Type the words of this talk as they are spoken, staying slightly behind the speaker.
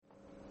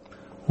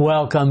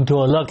Welcome to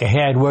a look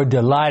ahead. We're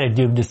delighted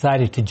you've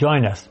decided to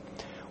join us.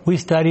 We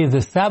study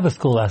the Sabbath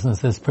school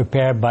lessons as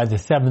prepared by the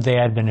Seventh-day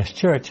Adventist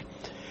Church.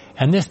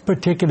 And this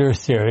particular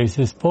series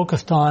is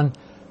focused on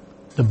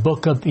the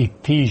book of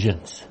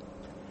Ephesians.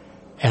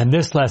 And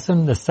this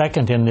lesson, the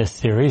second in this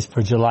series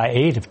for July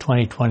 8 of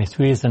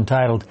 2023, is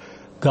entitled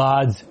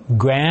God's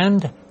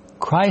Grand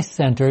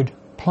Christ-Centered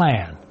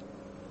Plan.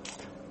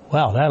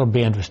 Well, that'll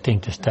be interesting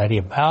to study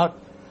about.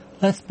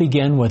 Let's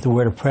begin with a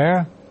word of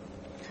prayer.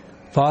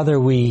 Father,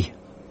 we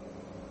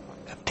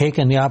have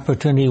taken the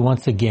opportunity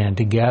once again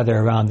to gather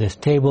around this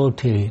table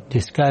to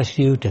discuss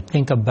you, to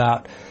think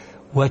about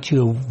what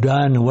you've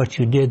done and what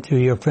you did through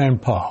your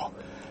friend Paul.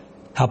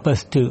 Help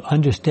us to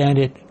understand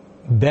it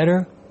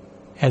better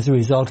as a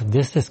result of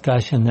this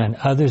discussion, and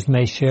others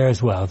may share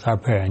as well. It's our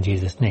prayer in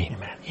Jesus' name.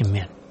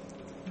 Amen.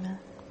 Amen.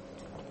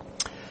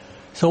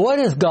 So what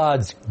is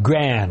God's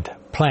grand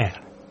plan?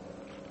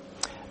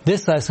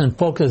 This lesson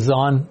focuses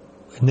on,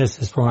 and this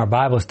is from our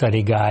Bible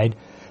study guide,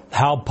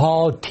 how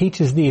Paul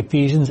teaches the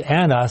Ephesians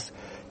and us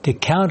to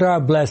count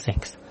our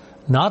blessings.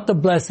 Not the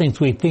blessings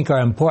we think are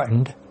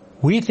important,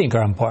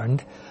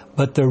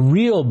 but the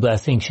real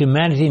blessings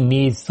humanity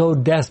needs so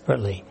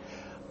desperately.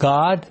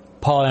 God,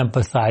 Paul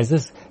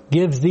emphasizes,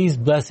 gives these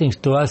blessings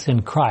to us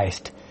in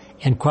Christ.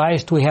 In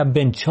Christ we have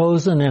been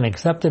chosen and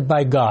accepted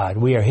by God.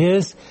 We are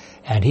His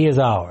and He is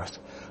ours.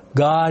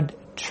 God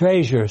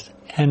treasures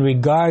and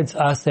regards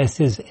us as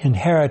His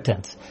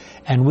inheritance,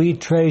 and we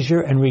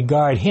treasure and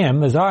regard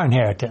Him as our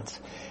inheritance.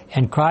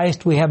 In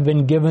Christ we have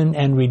been given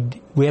and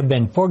we have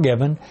been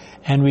forgiven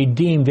and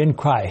redeemed in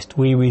Christ.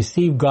 We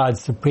receive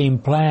God's supreme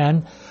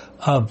plan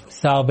of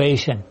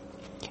salvation.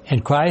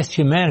 In Christ,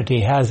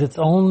 humanity has its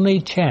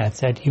only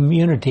chance at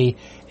unity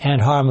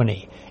and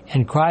harmony.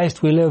 In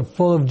Christ we live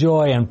full of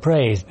joy and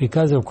praise.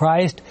 Because of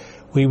Christ,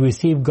 we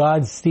receive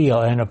God's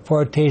seal and a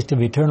foretaste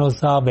of eternal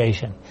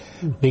salvation.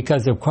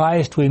 Because of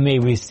Christ, we may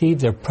receive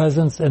the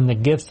presence and the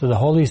gifts of the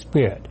Holy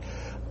Spirit.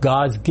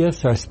 God's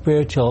gifts are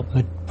spiritual,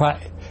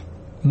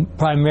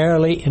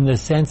 primarily in the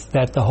sense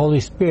that the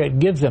Holy Spirit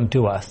gives them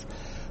to us.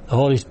 The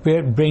Holy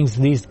Spirit brings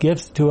these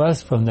gifts to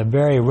us from the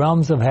very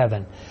realms of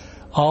heaven.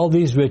 All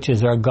these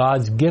riches are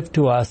God's gift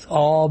to us,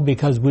 all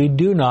because we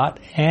do not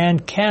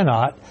and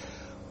cannot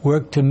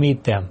work to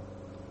merit them.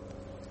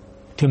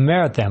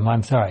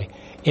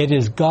 It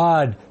is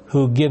God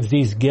who gives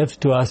these gifts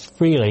to us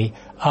freely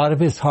out of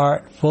His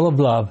heart full of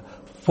love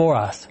for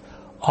us.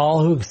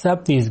 All who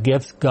accept these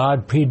gifts,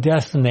 God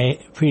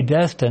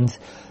predestines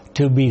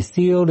to be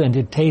sealed and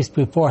to taste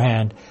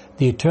beforehand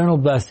the eternal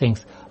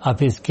blessings of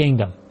His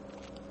kingdom.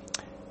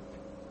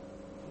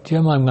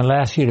 Jim, I'm going to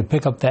ask you to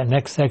pick up that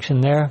next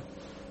section there.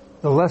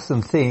 The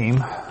lesson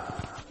theme.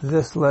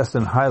 This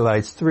lesson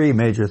highlights three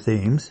major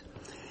themes.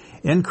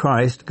 In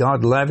Christ,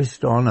 God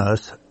lavished on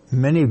us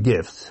many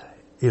gifts: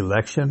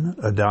 election,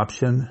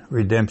 adoption,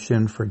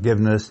 redemption,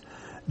 forgiveness,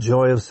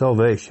 joy of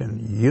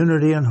salvation,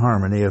 unity and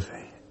harmony of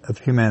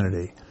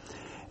humanity,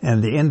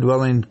 and the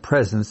indwelling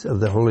presence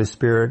of the Holy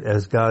Spirit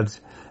as God's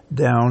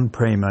down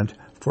payment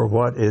for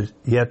what is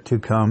yet to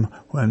come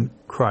when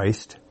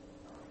Christ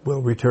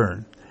will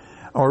return.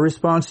 Our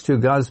response to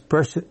God's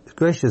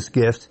gracious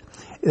gifts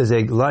is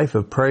a life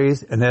of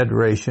praise and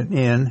adoration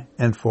in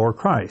and for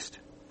Christ.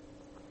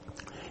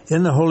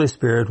 In the Holy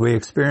Spirit, we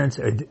experience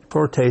a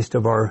foretaste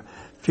of our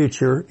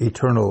future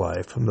eternal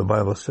life from the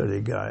Bible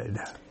Study Guide.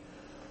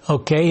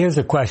 Okay, here's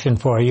a question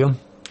for you.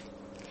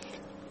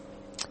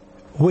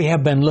 We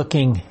have been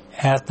looking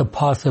at the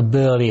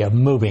possibility of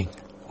moving.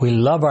 We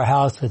love our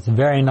house. It's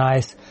very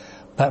nice,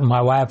 but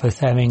my wife is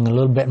having a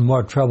little bit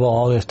more trouble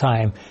all this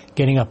time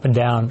getting up and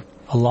down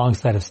a long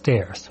set of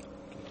stairs.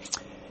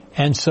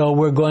 And so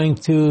we're going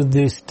through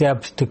these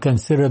steps to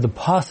consider the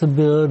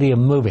possibility of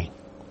moving.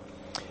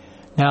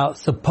 Now,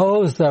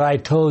 suppose that I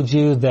told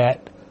you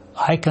that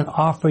I can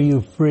offer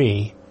you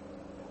free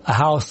a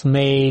house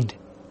made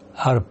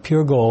out of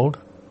pure gold.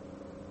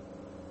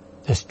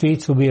 The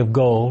streets will be of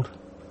gold.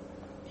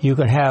 You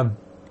can have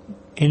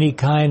any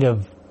kind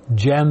of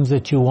gems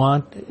that you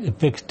want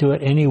affixed to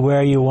it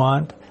anywhere you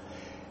want.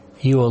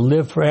 You will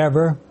live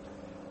forever.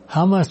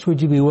 How much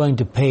would you be willing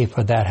to pay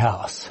for that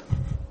house?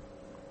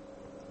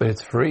 But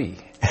it's free.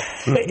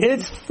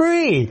 It's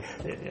free.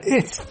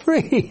 It's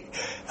free.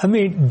 I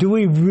mean, do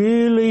we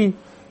really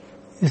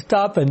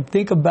stop and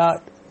think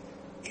about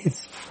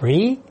it's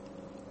free?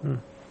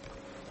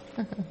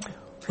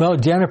 Well,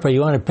 Jennifer, you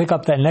want to pick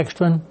up that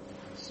next one?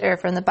 Sure.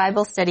 From the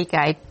Bible Study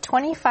Guide,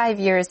 25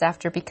 years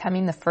after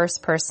becoming the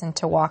first person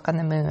to walk on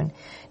the moon,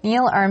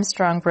 Neil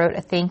Armstrong wrote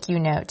a thank you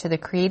note to the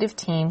creative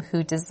team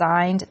who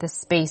designed the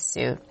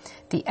spacesuit,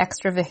 the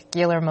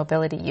Extravehicular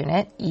Mobility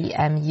Unit,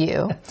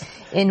 EMU,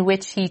 in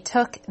which he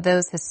took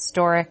those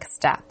historic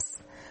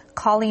steps,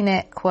 calling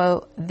it,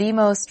 quote, the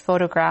most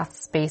photographed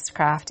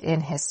spacecraft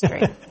in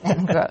history,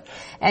 end quote,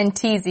 and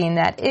teasing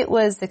that it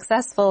was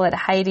successful at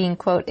hiding,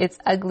 quote, its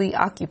ugly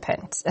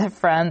occupant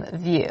from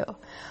view.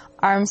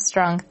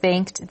 Armstrong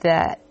thanked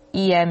the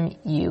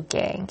EMU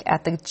gang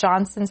at the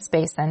Johnson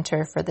Space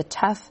Center for the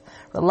tough,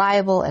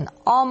 reliable, and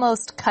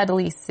almost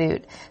cuddly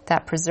suit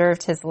that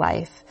preserved his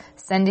life,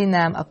 sending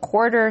them a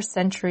quarter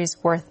century's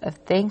worth of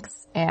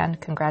thanks and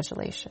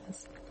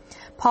congratulations.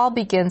 Paul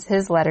begins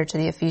his letter to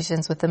the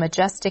Ephesians with a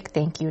majestic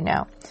thank you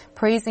note,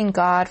 praising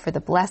God for the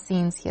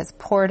blessings he has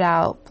poured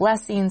out,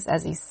 blessings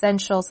as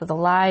essential to the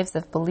lives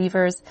of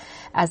believers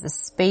as the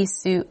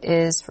spacesuit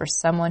is for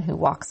someone who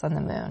walks on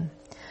the moon.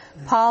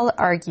 Paul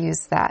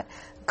argues that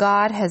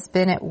God has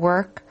been at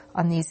work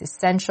on these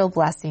essential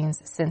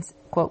blessings since,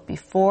 quote,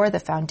 before the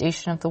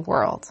foundation of the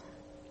world,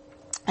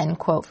 end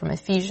quote, from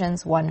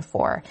Ephesians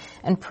 1:4,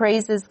 and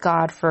praises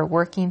God for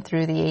working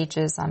through the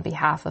ages on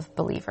behalf of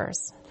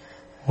believers.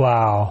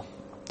 Wow.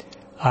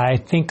 I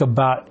think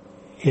about,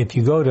 if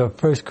you go to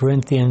 2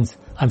 Corinthians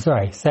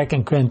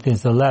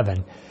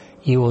 11,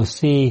 you will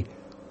see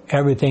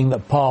everything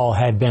that Paul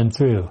had been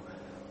through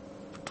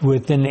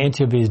within an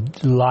inch of his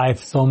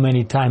life so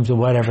many times or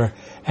whatever.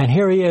 And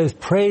here he is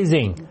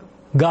praising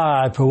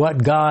God for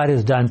what God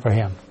has done for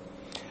him.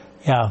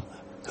 Yeah.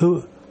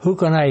 Who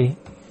can I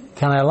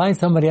line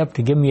somebody up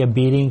to give me a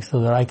beating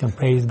so that I can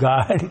praise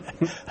God?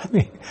 I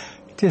mean,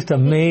 just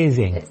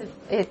amazing.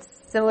 It's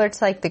similar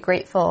to like the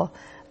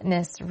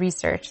gratefulness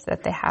research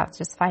that they have,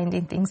 just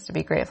finding things to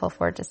be grateful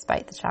for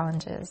despite the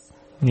challenges.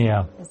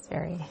 Yeah. It's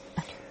very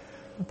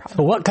important.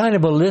 So what kind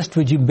of a list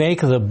would you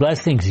make of the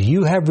blessings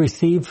you have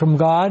received from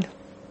God?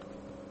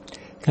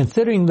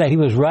 Considering that he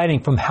was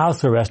writing from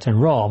house arrest in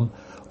Rome,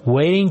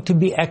 waiting to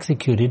be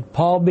executed,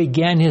 Paul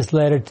began his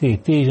letter to the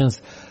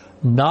Ephesians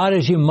not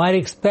as you might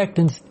expect.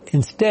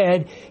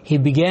 Instead, he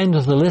began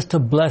with a list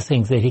of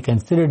blessings that he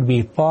considered to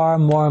be far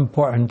more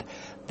important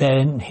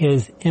than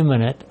his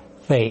imminent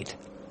fate.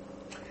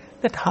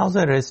 That house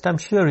arrest, I'm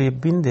sure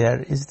you've been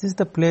there. Is this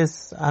the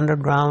place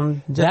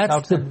underground just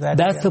outside Vatican?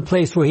 That's the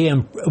place where he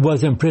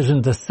was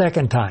imprisoned the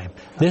second time.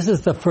 This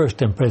is the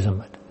first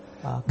imprisonment.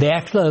 Okay. They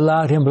actually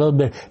allowed him a little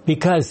bit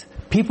because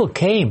people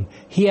came.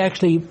 He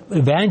actually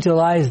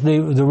evangelized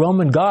the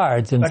Roman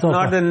guards and but so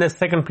not forth. in the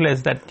second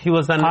place that he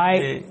was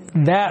under.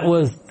 That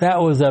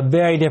was a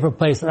very different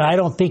place. I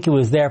don't think he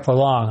was there for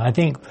long. I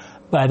think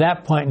by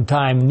that point in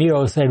time,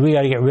 Nero said, we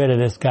got to get rid of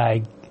this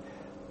guy.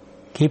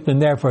 Keep him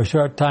there for a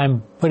short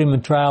time, put him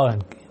in trial,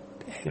 and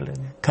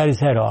cut his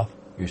head off.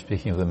 You're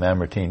speaking of the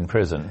Mamertine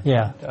prison.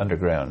 Yeah.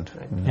 Underground.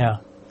 Mm-hmm.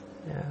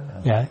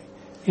 Yeah.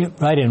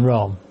 Right in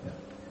Rome. Yeah.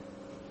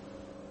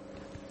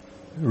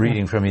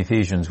 Reading from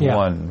Ephesians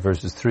 1,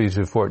 verses 3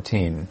 through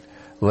 14.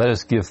 Let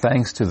us give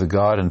thanks to the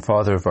God and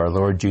Father of our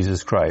Lord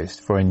Jesus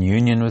Christ, for in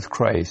union with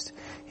Christ,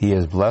 he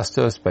has blessed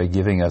us by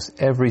giving us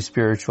every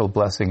spiritual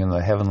blessing in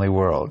the heavenly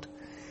world.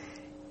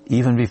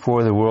 Even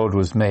before the world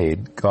was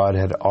made, God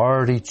had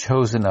already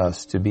chosen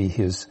us to be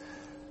his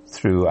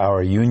through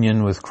our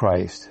union with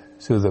Christ,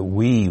 so that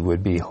we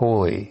would be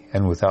holy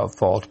and without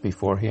fault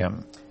before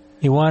him.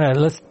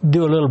 Let's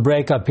do a little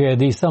break up here.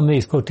 Some of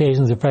these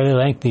quotations are fairly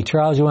lengthy.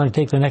 Charles, you want to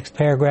take the next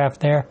paragraph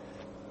there?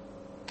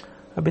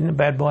 I've been a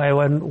bad boy. I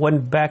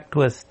went back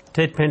to a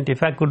statement.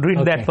 If I could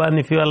read that one,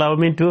 if you allow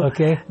me to.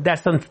 Okay.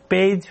 That's on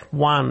page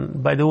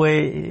 1. By the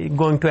way,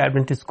 going to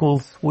Adventist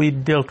schools, we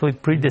dealt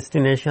with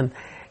predestination.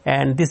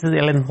 And this is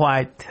Ellen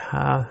White.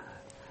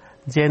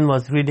 Jane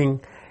was reading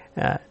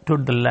to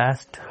the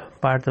last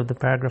part of the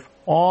paragraph.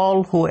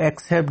 All who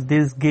accept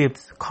these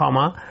gifts,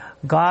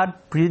 God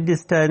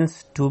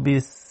predestines to be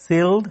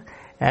sealed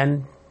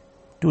and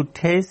to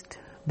taste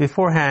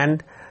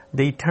beforehand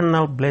the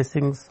eternal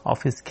blessings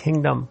of his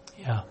kingdom.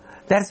 Yeah.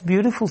 That's a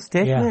beautiful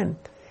statement.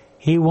 Yeah.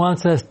 He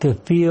wants us to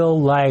feel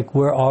like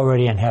we're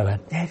already in heaven.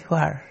 There you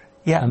are.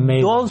 Yeah.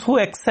 Amazing. Those who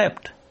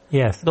accept.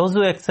 Yes. Those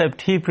who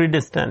accept, he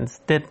predestines.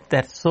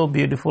 That's so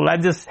beautiful. I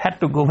just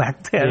had to go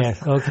back there.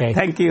 Yes, okay.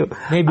 Thank you.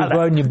 Maybe,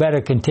 Gordon, you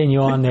better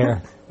continue on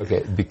there.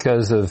 Okay,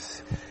 because of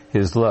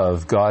his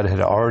love, God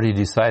had already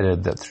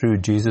decided that through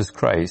Jesus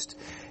Christ,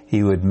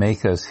 he would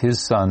make us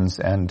his sons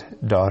and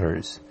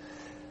daughters.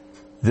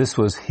 This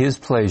was his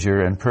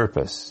pleasure and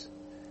purpose.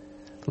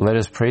 Let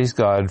us praise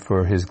God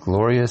for his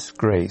glorious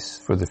grace,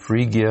 for the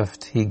free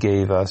gift he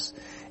gave us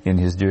in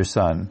his dear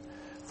Son.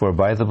 For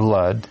by the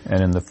blood,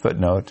 and in the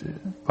footnote,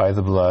 by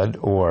the blood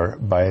or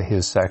by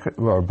the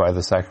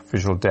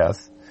sacrificial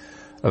death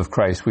of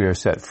Christ, we are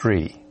set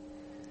free.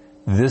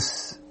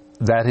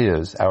 That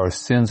is, our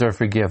sins are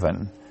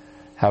forgiven.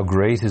 How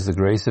great is the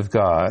grace of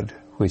God,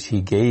 which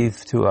he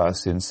gave to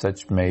us in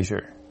such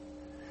measure.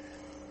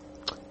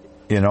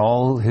 In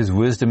all his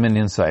wisdom and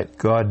insight,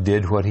 God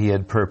did what he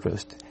had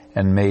purposed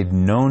and made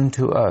known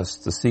to us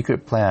the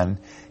secret plan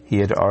he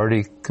had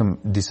already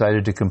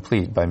decided to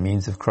complete by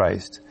means of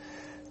Christ.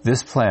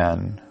 This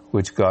plan,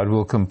 which God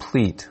will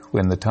complete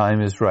when the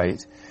time is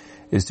right,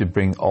 is to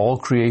bring all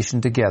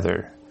creation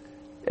together,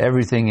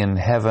 everything in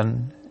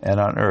heaven and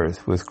on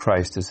earth with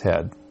Christ as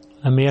head.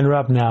 Let me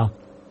interrupt now.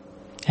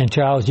 And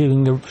Charles, you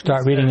can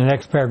start reading the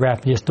next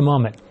paragraph in just a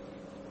moment.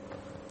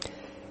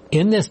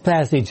 In this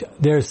passage,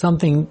 there's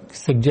something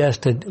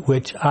suggested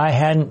which I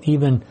hadn't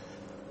even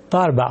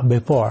thought about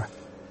before.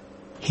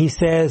 he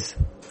says,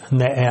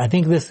 and I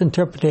think this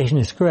interpretation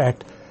is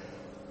correct,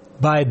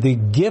 by the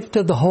gift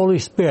of the Holy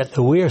Spirit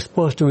that we are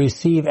supposed to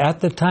receive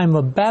at the time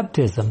of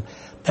baptism,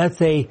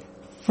 that's a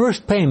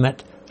first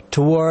payment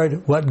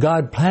toward what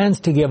God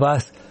plans to give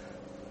us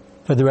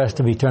for the rest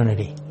of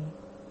eternity.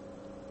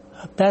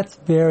 That's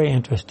very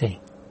interesting.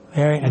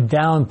 A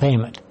down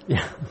payment.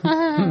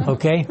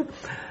 Okay?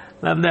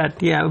 Love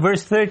that. Yeah,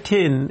 verse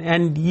 13.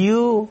 And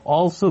you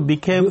also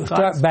became...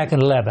 Start back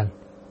in 11.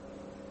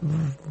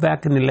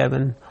 Back in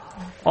 11.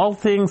 All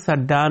things are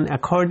done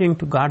according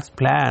to God's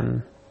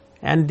plan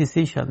and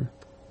decision.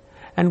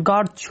 And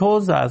God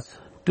chose us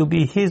to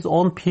be His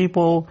own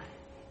people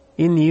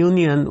in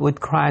union with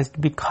Christ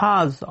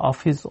because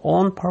of His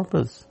own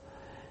purpose,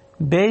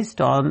 based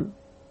on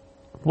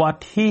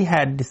what He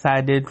had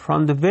decided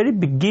from the very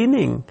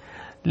beginning.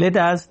 Let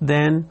us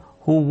then,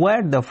 who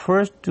were the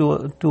first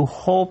to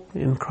hope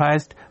in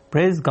Christ,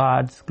 praise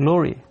God's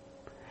glory.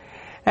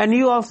 And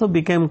you also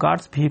became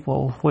God's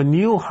people when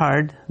you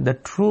heard the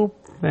true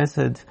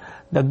message,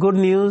 the good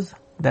news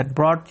that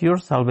brought your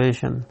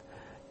salvation.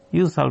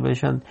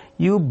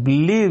 You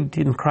believed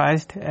in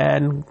Christ,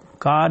 and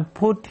God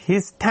put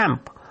His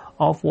stamp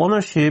of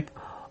ownership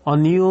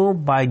on you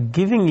by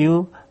giving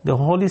you the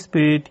Holy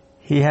Spirit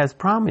He has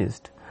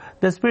promised.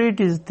 The Spirit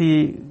is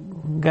the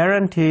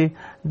guarantee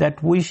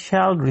that we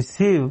shall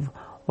receive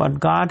what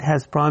God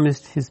has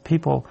promised His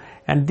people,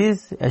 and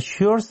this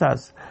assures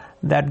us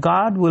that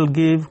God will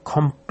give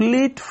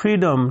complete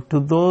freedom to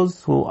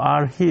those who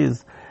are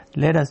His.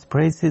 Let us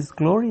praise His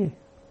glory.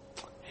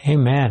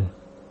 Amen.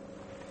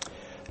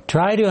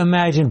 Try to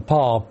imagine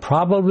Paul,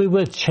 probably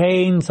with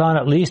chains on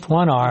at least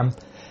one arm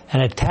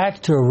and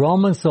attached to a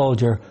Roman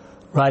soldier,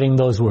 writing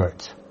those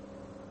words.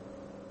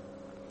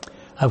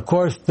 Of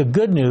course, the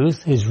good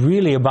news is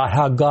really about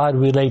how God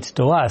relates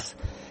to us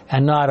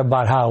and not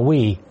about how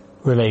we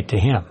relate to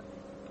Him.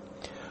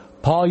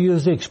 Paul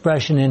used the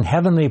expression in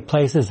heavenly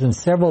places in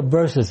several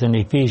verses in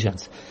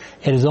Ephesians.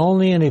 It is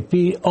only in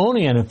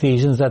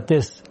Ephesians that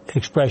this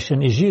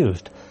expression is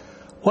used.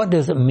 What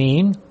does it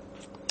mean?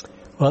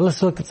 Well,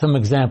 let's look at some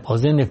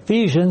examples. In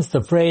Ephesians,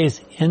 the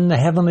phrase in the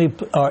heavenly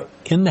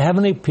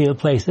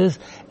places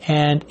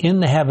and in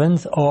the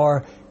heavens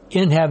or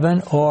in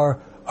heaven or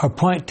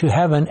point to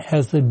heaven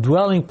as the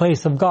dwelling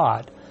place of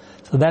God.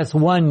 So that's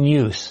one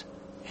use.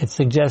 It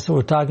suggests that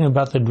we're talking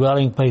about the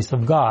dwelling place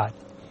of God.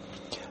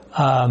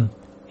 And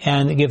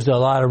it gives a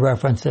lot of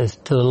references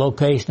to the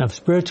location of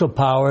spiritual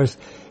powers.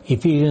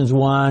 Ephesians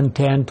 1,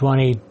 10,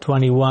 20,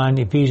 21,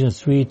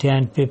 Ephesians 3,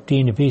 10,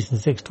 15,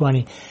 Ephesians 6,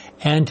 20,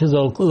 and to the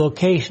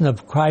location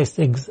of Christ's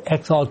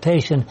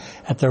exaltation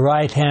at the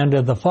right hand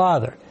of the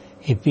Father,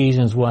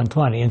 Ephesians 1,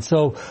 20. And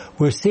so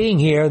we're seeing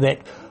here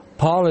that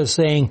Paul is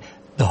saying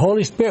the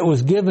Holy Spirit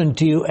was given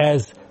to you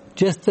as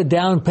just the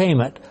down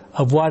payment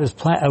of what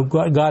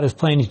God is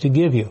planning to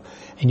give you.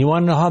 And you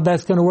want to know how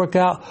that's going to work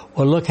out?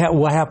 Well, look at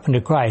what happened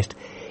to Christ.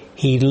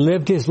 He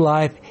lived His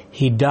life,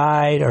 He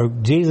died, or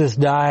Jesus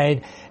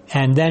died,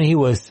 and then He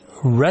was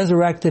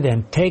resurrected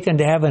and taken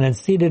to heaven and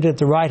seated at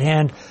the right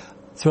hand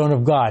throne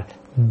of God.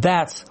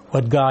 That's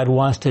what God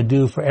wants to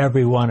do for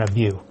every one of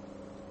you.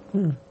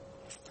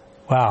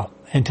 Wow.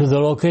 And to the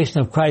location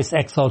of Christ's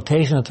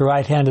exaltation at the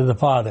right hand of the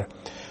Father.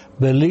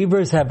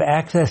 Believers have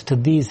access to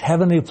these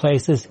heavenly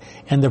places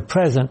in the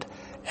present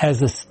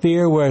as a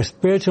sphere where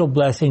spiritual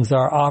blessings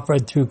are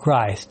offered through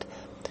Christ.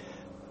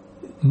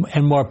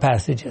 And more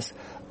passages.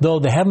 Though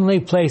the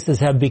heavenly places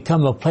have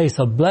become a place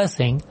of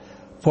blessing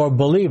for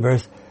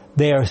believers,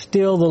 they are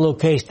still the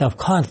location of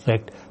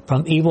conflict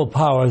from evil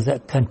powers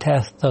that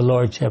contest the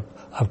lordship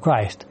of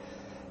Christ.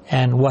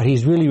 And what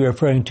he's really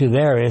referring to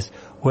there is,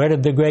 where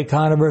did the great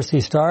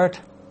controversy start?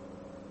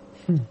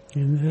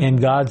 In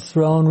God's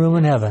throne room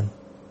in heaven.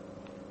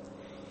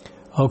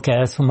 Okay,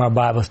 that's from our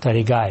Bible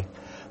study guide.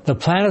 The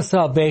plan of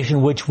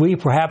salvation, which we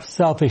perhaps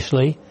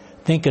selfishly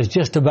think is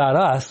just about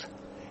us,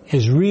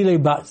 is really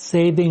about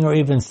saving or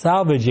even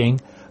salvaging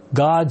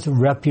God's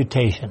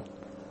reputation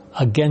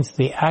against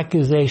the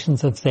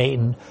accusations of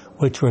Satan,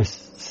 which were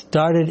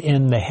started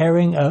in the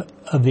herring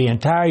of the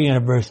entire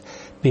universe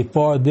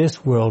before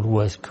this world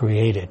was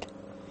created.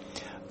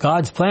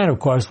 God's plan, of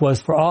course,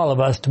 was for all of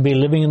us to be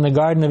living in the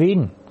Garden of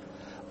Eden.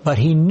 But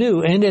He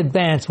knew in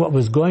advance what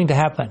was going to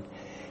happen.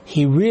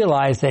 He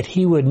realized that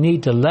He would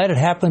need to let it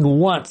happen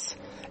once,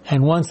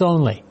 and once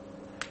only.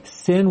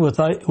 Sin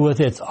with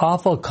its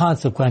awful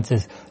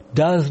consequences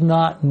does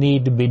not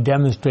need to be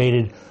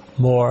demonstrated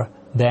more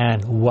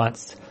than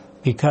once.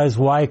 Because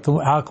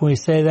how can we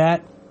say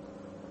that?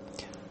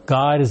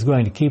 God is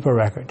going to keep a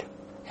record.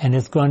 And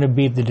it's going to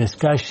be the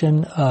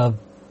discussion of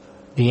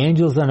the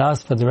angels and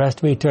us for the rest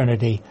of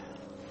eternity.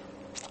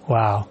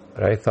 Wow.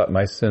 But I thought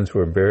my sins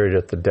were buried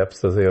at the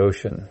depths of the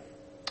ocean.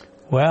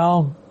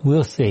 Well,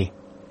 we'll see.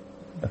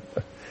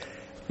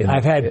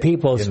 I've had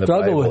people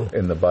struggle with...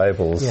 In the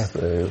Bibles, yeah.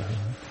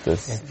 the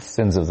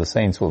sins of the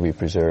saints will be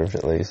preserved,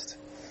 at least.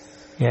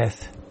 Yes.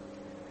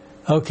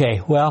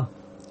 Okay, well,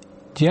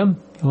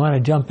 Jim, you want to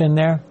jump in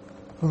there?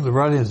 Well, the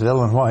writings of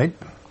Ellen White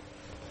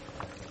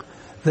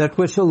That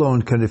which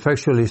alone can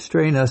effectually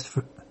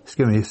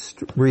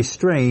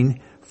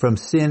restrain from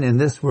sin in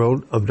this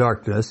world of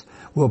darkness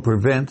will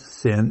prevent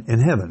sin in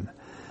heaven.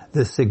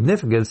 The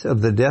significance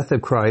of the death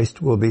of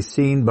Christ will be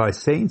seen by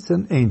saints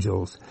and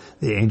angels.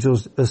 The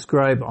angels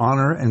ascribe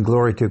honor and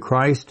glory to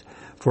Christ,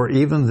 for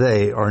even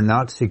they are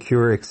not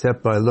secure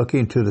except by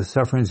looking to the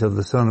sufferings of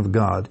the Son of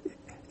God.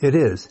 It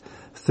is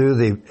through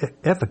the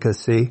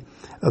efficacy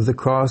of the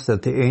cross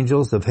that the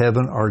angels of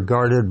heaven are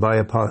guarded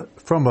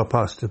from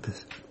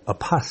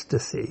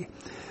apostasy.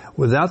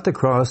 Without the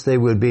cross, they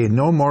would be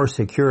no more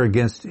secure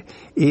against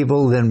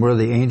evil than were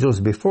the angels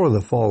before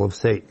the fall of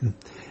Satan.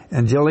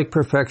 Angelic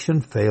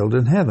perfection failed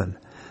in heaven.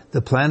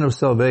 The plan of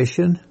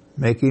salvation,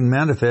 making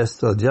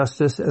manifest the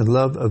justice and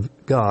love of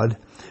God,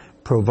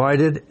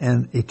 provided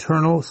an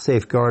eternal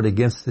safeguard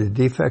against the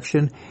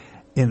defection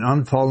in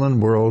unfallen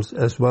worlds,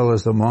 as well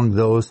as among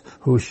those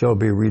who shall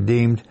be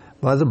redeemed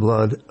by the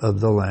blood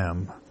of the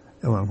Lamb.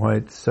 Ellen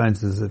White,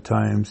 Signs of the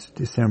Times,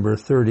 December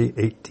 30,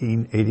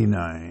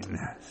 1889.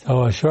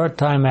 So a short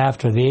time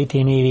after the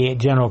 1888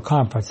 General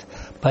Conference.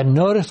 But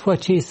notice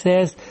what she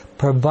says,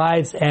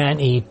 provides an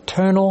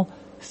eternal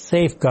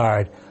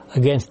safeguard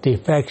against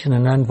defection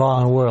in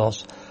unfallen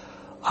worlds.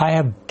 I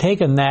have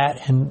taken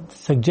that and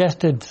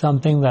suggested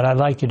something that I'd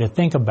like you to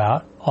think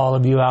about, all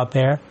of you out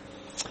there.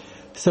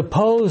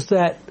 Suppose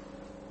that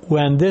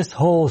when this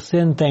whole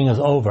sin thing is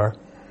over,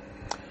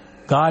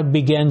 God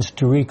begins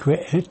to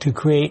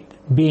create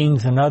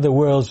beings in other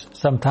worlds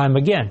sometime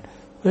again.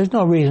 There's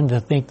no reason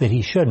to think that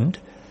he shouldn't.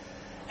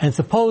 And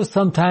suppose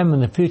sometime in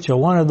the future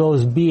one of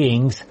those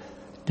beings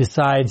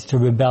decides to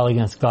rebel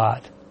against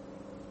God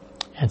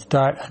and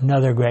start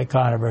another great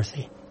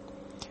controversy.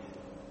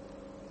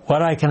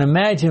 What I can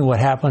imagine would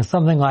happen,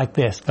 something like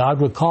this.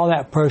 God would call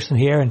that person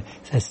here and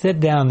say, sit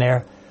down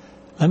there.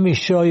 Let me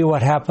show you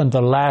what happened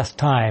the last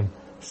time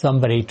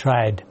somebody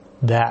tried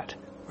that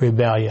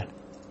rebellion.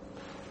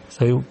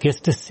 So he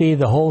gets to see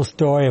the whole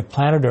story of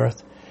planet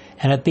Earth.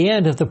 And at the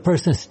end, if the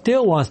person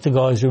still wants to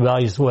go his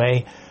rebellious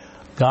way,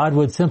 God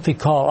would simply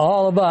call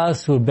all of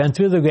us who have been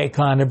through the great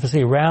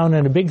controversy around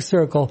in a big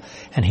circle,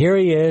 and here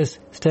he is,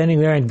 standing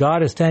there, and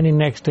God is standing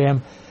next to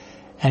him,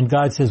 and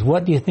God says,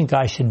 what do you think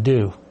I should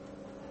do?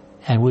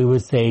 And we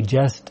would say,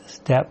 just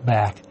step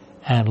back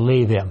and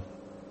leave him.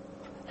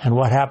 And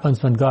what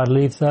happens when God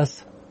leaves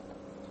us?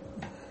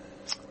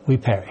 We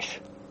perish.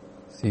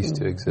 Cease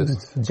to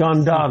exist.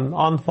 John Donne,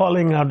 on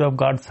falling out of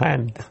God's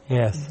hand.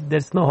 Yes.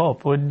 There's no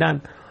hope. We're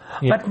done.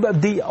 Yeah.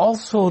 But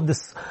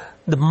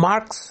the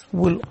marks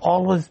will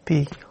always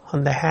be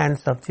on the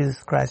hands of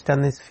Jesus Christ,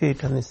 on his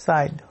feet, on his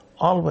side.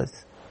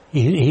 Always.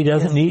 He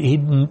doesn't need, he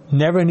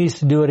never needs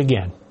to do it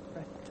again.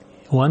 Right.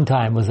 One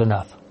time was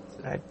enough.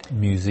 Right.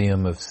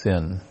 Museum of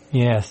Sin.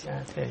 Yes.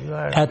 Yeah, there you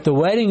are. At the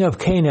wedding of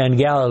Cana in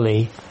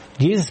Galilee,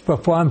 Jesus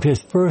performed his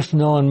first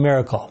known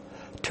miracle,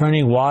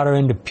 turning water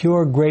into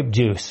pure grape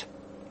juice.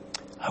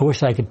 I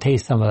wish I could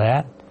taste some of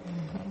that.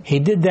 Mm-hmm. He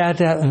did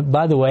that,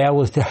 by the way,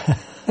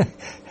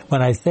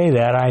 when I say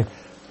that,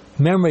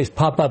 memories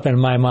pop up in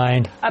my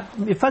mind.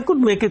 If I could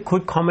make a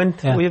quick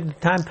comment, we have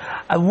time.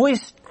 I wish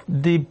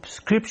the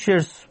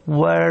scriptures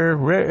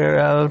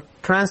were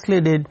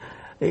translated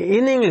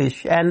in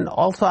English and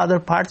also other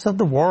parts of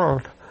the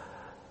world,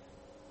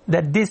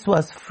 that this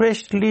was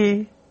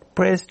freshly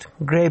pressed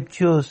grape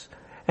juice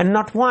and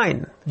not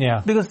wine.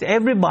 Yeah. Because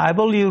every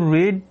Bible you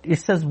read, it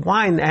says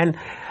wine, and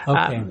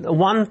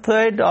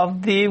 1/3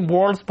 of the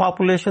world's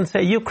population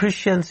say, you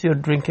Christians, you're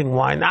drinking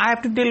wine. I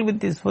have to deal with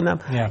this for them.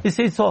 Yeah. You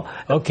see, so...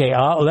 Okay,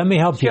 let me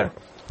help you.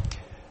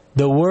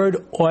 The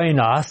word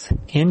oinos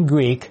in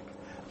Greek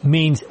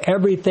means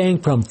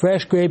everything from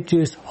fresh grape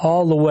juice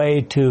all the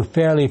way to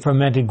fairly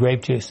fermented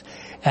grape juice.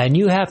 And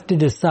you have to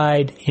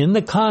decide in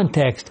the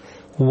context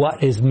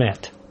what is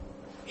meant.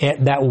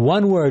 That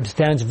one word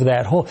stands for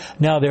that whole.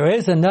 Now, there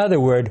is another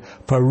word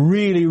for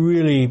really,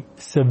 really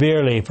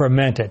severely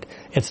fermented.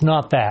 It's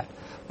not that.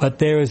 But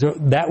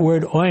that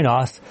word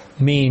oinos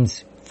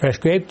means fresh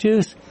grape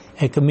juice.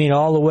 It can mean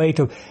all the way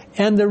to...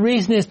 And the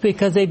reason is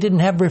because they didn't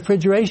have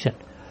refrigeration.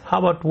 How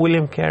about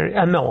William Carey?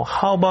 No.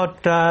 How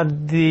about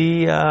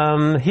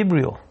the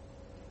Hebrew?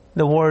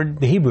 The word...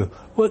 The Hebrew.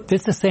 Well,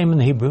 it's the same in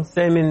the Hebrew.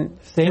 Same in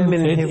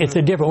Hebrew. It's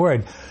a different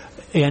word.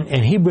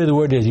 In Hebrew, the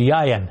word is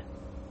yayin.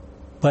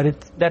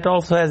 But that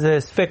also has a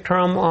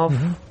spectrum of...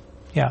 Mm-hmm.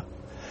 Yeah.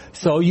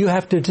 So you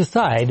have to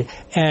decide.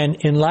 And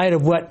in light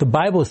of what the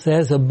Bible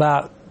says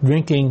about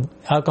drinking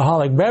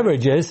alcoholic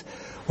beverages,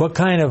 what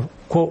kind of,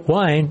 quote,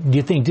 wine do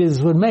you think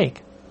Jesus would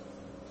make?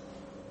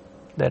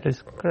 That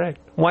is correct.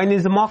 Wine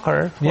is a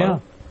mocker.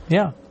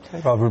 Yeah.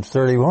 Proverbs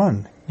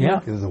 31.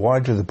 Yeah. Give the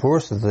wine to the poor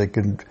so they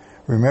can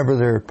remember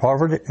their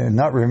poverty and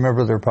not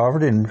remember their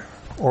poverty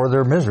or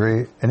their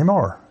misery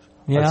anymore.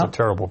 Yeah. That's a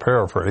terrible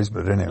paraphrase,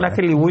 but anyway.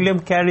 Luckily, William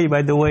Carey,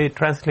 by the way,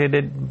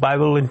 translated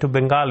Bible into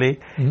Bengali,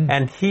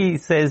 and he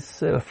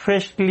says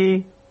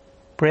freshly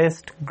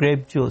pressed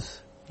grape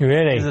juice.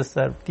 Really? Jesus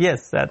said,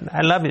 yes,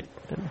 I love it.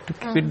 To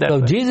keep it that So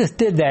way. Jesus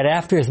did that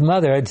after his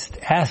mother had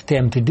asked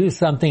him to do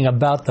something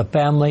about the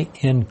family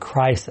in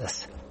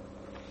crisis.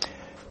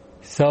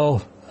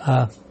 So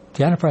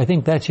Jennifer, I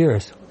think that's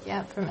yours.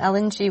 Yeah, from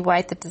Ellen G.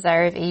 White, The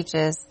Desire of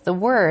Ages. The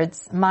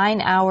words,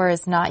 "Mine hour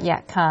is not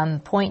yet come,"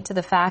 point to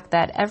the fact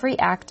that every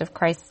act of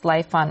Christ's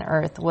life on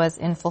earth was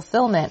in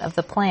fulfillment of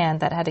the plan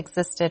that had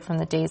existed from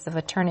the days of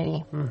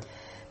eternity.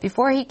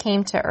 Before he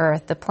came to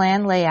earth, the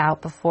plan lay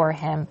out before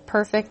him,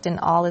 perfect in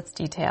all its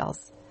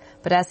details.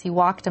 But as he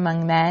walked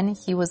among men,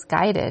 he was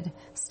guided,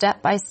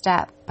 step by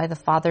step, by the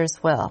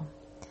Father's will.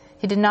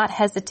 He did not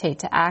hesitate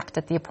to act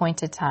at the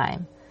appointed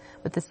time.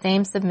 With the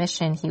same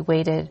submission, he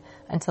waited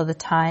until the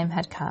time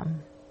had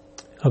come.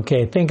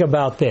 Okay, think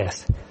about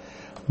this.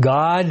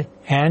 God,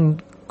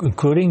 and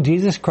including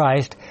Jesus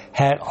Christ,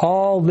 had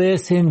all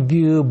this in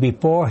view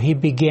before he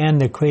began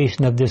the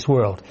creation of this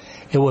world.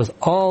 It was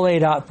all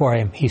laid out for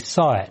him. He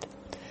saw it.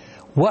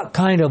 What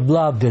kind of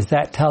love does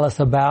that tell us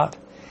about?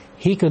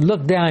 He could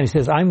look down and he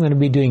says, I'm going to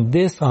be doing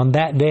this on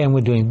that day, and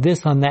we're doing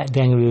this on that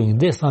day, and we're doing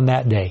this on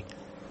that day.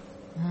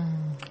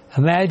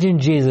 Imagine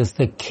Jesus,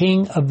 the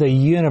King of the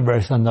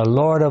universe and the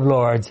Lord of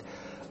Lords,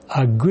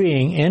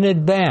 agreeing in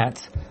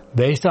advance,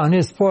 based on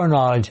his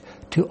foreknowledge,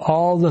 to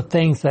all the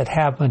things that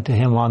happened to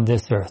him on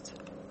this earth.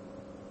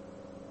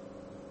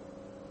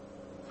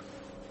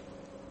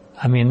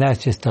 I mean,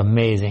 that's just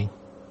amazing.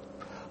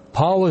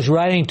 Paul was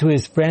writing to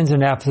his friends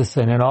in Ephesus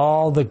and in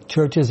all the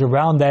churches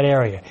around that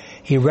area.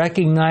 He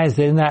recognized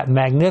that in that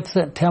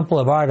magnificent temple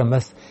of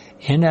Artemis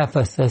in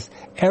Ephesus,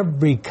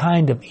 every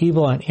kind of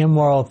evil and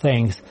immoral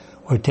things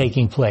were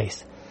taking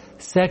place.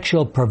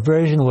 Sexual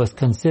perversion was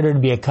considered to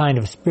be a kind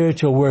of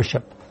spiritual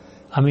worship.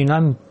 I mean,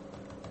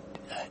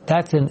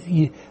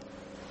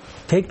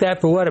 take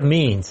that for what it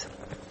means.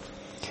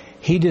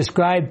 He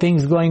described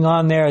things going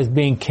on there as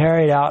being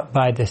carried out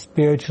by the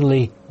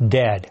spiritually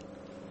dead.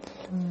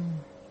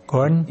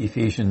 Gordon?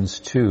 Ephesians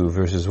 2,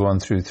 verses 1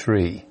 through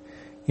 3.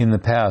 In the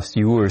past,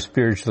 you were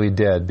spiritually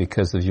dead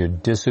because of your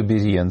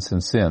disobedience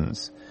and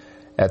sins.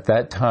 At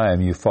that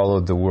time, you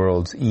followed the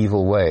world's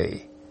evil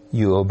way.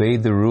 You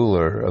obeyed the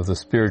ruler of the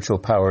spiritual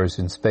powers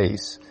in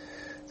space,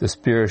 the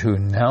spirit who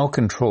now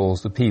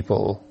controls the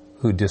people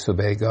who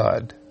disobey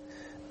God.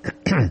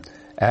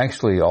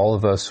 Actually, all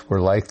of us were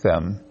like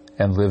them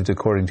and lived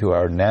according to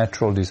our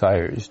natural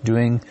desires,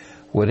 doing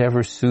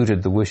whatever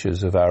suited the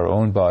wishes of our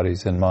own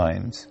bodies and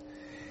minds.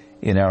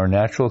 In our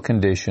natural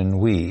condition,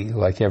 we,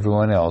 like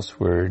everyone else,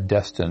 were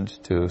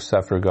destined to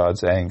suffer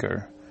God's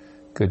anger.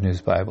 Good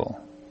News Bible.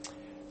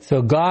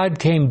 So God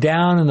came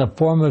down in the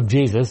form of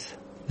Jesus,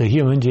 the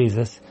human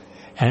Jesus,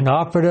 and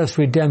offered us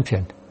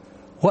redemption.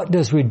 What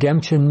does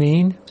redemption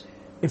mean?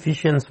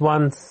 Ephesians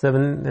 1,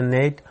 7 and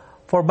 8.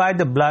 For by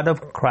the blood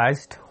of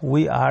Christ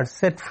we are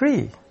set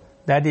free.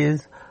 That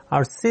is,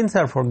 our sins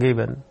are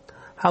forgiven.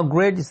 How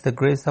great is the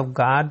grace of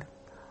God,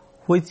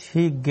 which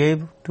he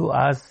gave to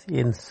us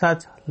in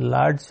such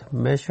large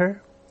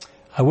measure.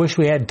 I wish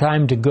we had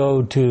time to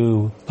go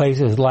to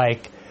places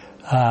like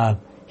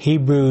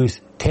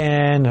Hebrews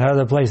 10 and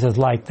other places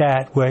like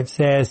that, where it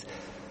says,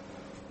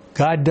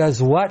 God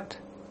does what?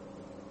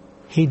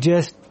 He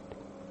just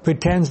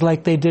pretends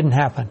like they didn't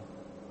happen.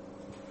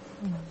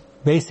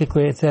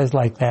 Basically, it says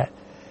like that.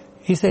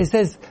 He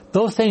says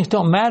those things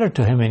don't matter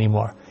to him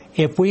anymore.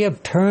 If we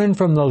have turned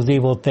from those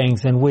evil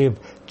things and we have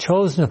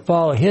chosen to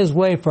follow his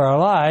way for our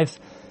lives,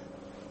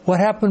 what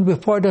happened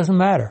before doesn't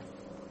matter.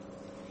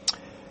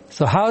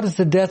 So how does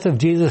the death of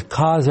Jesus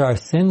cause our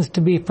sins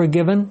to be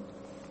forgiven?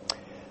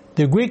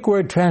 The Greek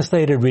word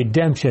translated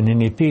redemption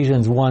in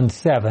Ephesians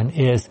 1:7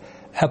 is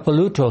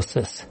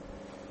apolutrosis.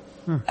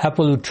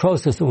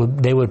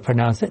 Apolutrosis, they would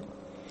pronounce it.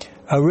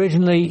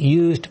 Originally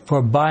used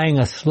for buying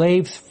a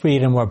slave's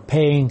freedom or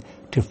paying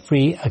to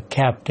free a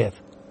captive.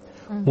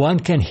 One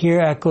can hear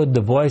echoed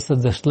the voice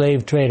of the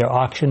slave trader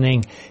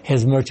auctioning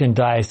his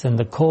merchandise and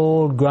the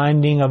cold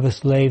grinding of a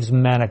slave's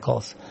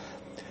manacles.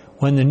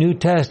 When the New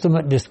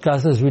Testament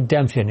discusses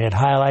redemption, it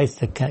highlights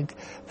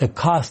the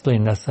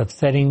costliness of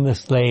setting the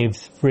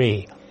slaves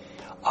free.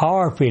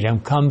 Our freedom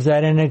comes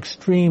at an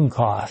extreme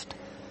cost.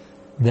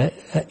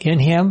 In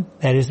him,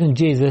 that is in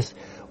Jesus,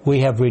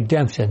 we have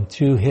redemption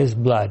through his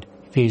blood.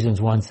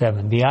 Ephesians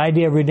 1:7. The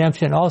idea of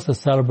redemption also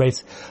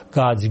celebrates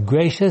God's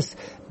gracious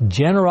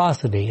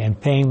generosity in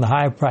paying the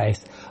high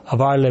price of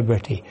our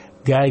liberty.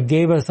 God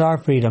gave us our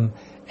freedom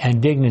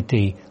and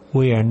dignity.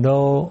 We are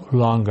no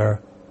longer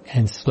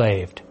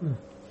enslaved.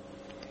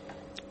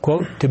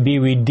 Quote, to be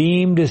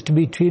redeemed is to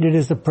be treated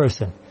as a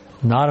person,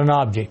 not an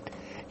object.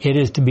 It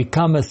is to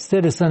become a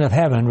citizen of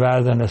heaven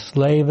rather than a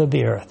slave of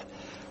the earth.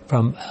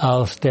 From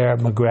Alistair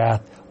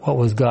McGrath, What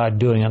Was God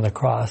Doing on the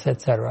Cross,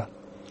 etc.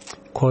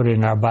 Quoted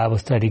in our Bible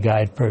study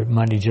guide for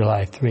Monday,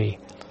 July 3.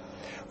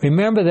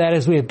 Remember that,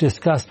 as we have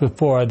discussed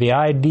before, the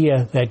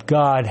idea that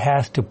God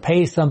has to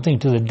pay something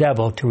to the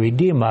devil to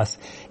redeem us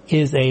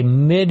is a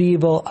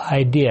medieval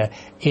idea.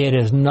 It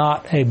is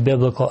not a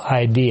biblical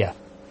idea.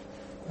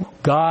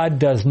 God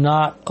does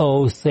not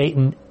owe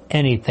Satan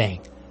anything.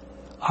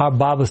 Our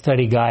Bible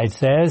study guide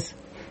says,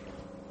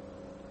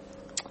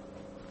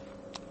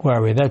 where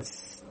are we?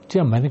 That's,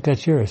 Jim, I think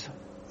that's yours.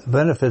 The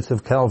benefits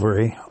of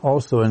Calvary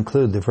also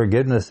include the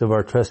forgiveness of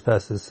our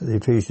trespasses,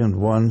 Ephesians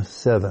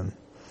 1:7.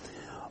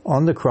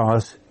 On the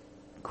cross,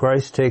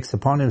 Christ takes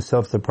upon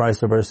himself the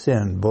price of our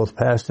sin, both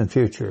past and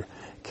future,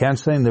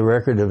 canceling the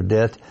record of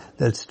debt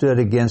that stood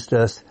against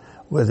us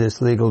with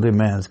its legal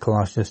demands,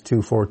 Colossians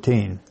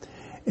 2:14.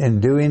 In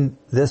doing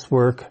this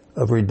work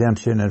of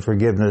redemption and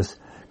forgiveness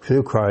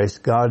through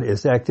Christ, God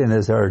is acting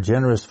as our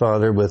generous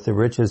Father with the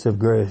riches of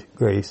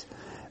grace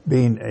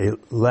being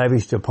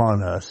lavished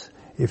upon us,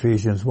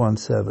 Ephesians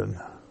 1:7.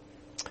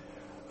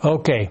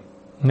 Okay,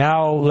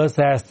 now let's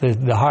ask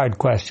the hard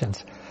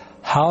questions.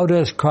 How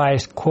does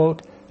Christ,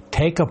 quote,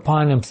 take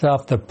upon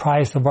himself the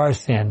price of our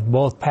sin,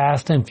 both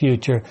past and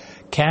future,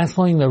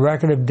 canceling the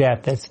record of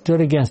debt that stood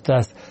against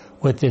us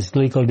with its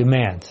legal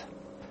demands?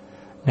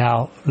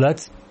 Now,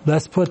 let's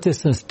put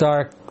this in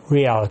stark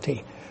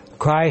reality.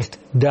 Christ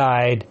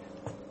died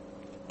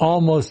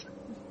almost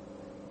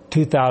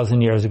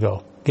 2,000 years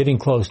ago, getting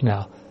close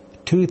now,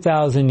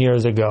 2,000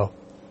 years ago.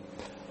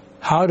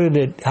 How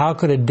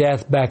could a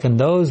death back in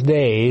those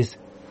days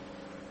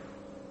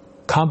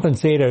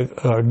compensate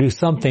or do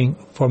something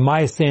for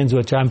my sins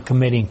which I'm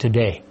committing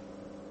today?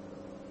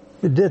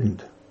 It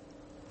didn't.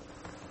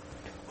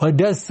 Well, it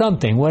does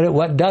something.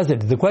 What does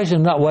it? The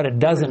question is not what it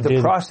doesn't do.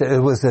 The process, it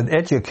was an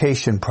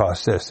education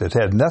process. It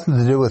had nothing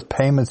to do with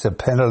payments of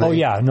penalty. Oh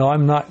yeah, no,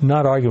 I'm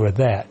not arguing with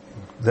that.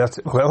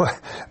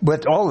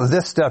 But all of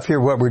this stuff here,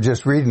 what we're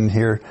just reading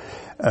here,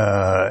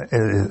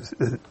 is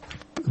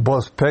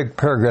both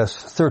paragraphs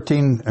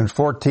 13 and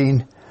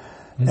 14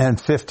 and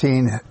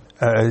 15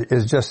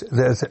 is just,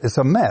 it's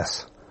a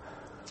mess.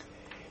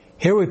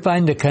 Here we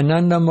find the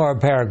conundrum or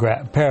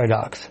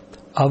paradox.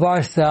 Of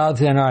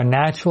ourselves in our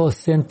natural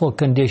sinful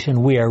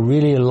condition, we are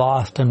really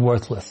lost and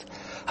worthless.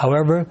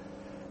 However,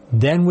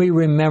 then we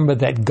remember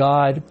that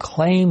God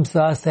claims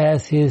us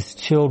as his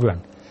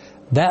children.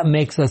 That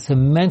makes us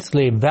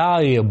immensely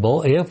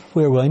valuable if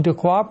we're willing to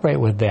cooperate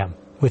with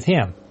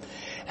him.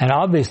 And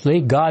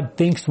obviously, God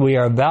thinks we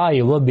are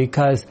valuable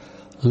because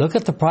look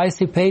at the price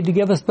he paid to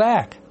get us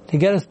back.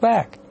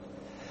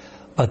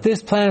 But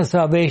this plan of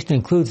salvation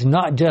includes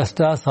not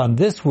just us on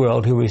this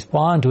world who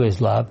respond to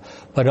his love,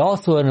 but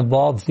also it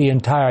involves the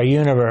entire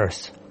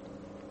universe.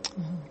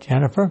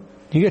 Jennifer,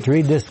 you get to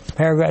read this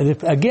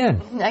paragraph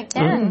again.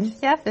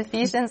 Yep,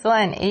 Ephesians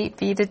 1,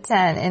 8b to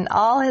 10. In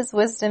all his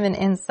wisdom and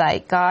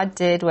insight, God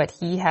did what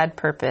he had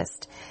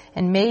purposed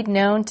and made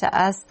known to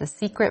us the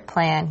secret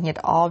plan he had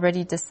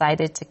already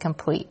decided to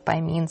complete by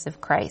means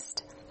of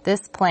Christ.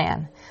 This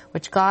plan,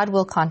 which God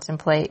will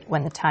contemplate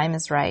when the time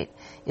is right,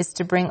 is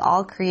to bring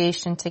all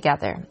creation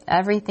together,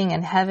 everything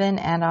in heaven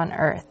and on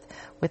earth,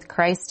 with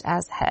Christ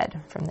as head,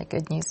 from the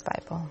Good News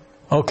Bible.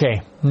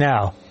 Okay,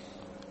 now,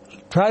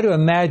 try to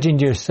imagine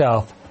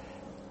yourself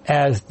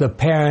as the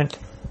parent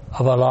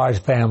of a large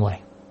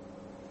family.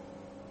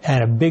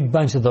 And a big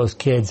bunch of those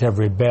kids have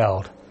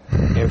rebelled.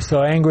 They're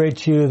so angry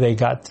at you, they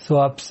got so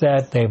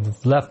upset,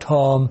 they've left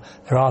home,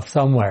 they're off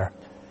somewhere.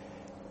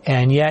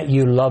 And yet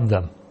you love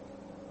them.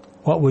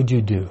 What would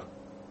you do?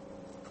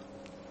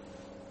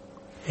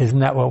 Isn't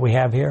that what we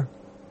have here?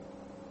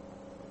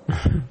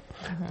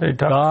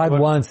 God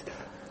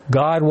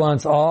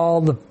wants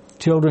all the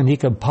children he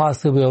could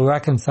possibly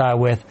reconcile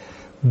with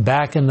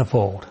back in the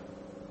fold.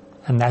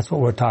 And that's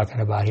what we're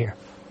talking about here.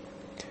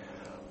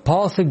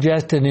 Paul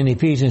suggested in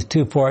Ephesians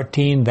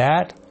 2:14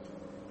 that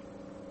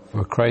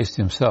for Christ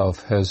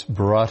himself has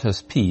brought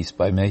us peace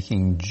by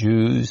making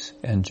Jews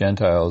and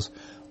Gentiles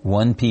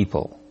one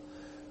people.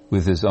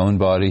 With his own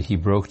body, he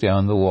broke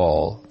down the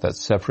wall that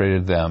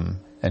separated them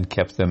and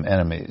kept them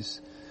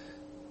enemies.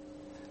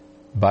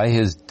 By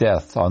his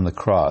death on the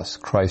cross,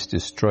 Christ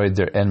destroyed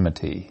their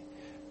enmity.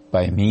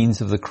 By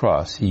means of the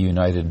cross, he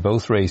united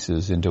both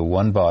races into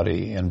one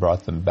body and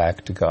brought them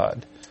back to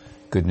God.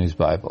 Good News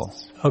Bible.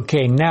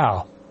 Okay,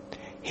 now,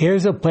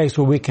 here's a place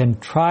where we can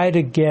try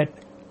to get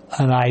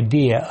an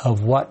idea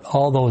of what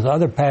all those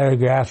other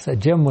paragraphs that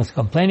Jim was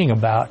complaining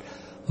about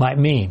might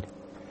mean.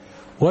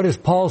 What does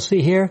Paul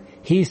see here?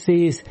 He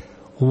sees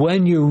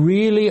when you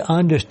really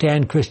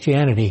understand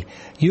Christianity,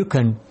 you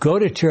can go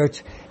to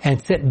church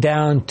and sit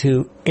down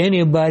to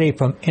anybody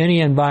from any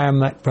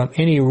environment, from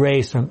any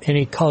race, from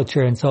any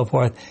culture and so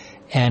forth,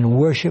 and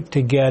worship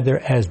together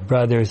as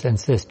brothers and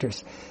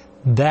sisters.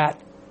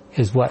 That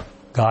is what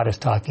God is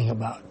talking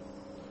about.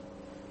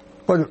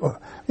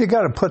 Well, you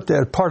got to put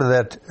that part of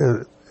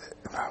that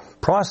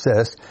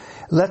process.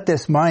 Let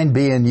this mind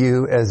be in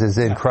you as is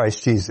in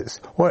Christ Jesus.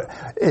 What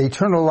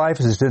eternal life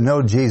is to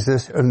know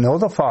Jesus, know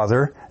the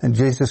Father and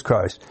Jesus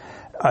Christ.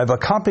 I've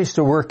accomplished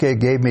the work it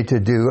gave me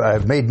to do.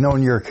 I've made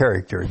known your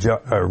character.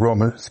 John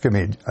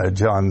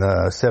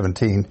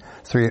 17,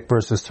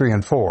 verses 3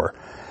 and 4.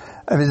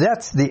 I mean,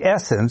 that's the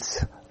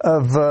essence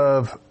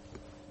of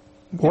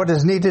what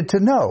is needed to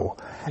know.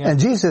 Yeah. And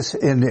Jesus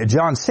in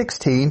John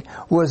 16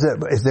 was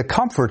the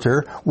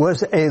comforter,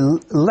 was a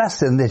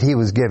lesson that he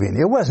was giving.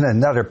 It wasn't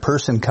another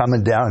person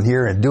coming down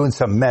here and doing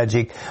some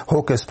magic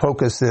hocus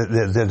pocus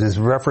that is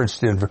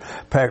referenced in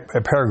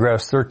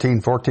paragraphs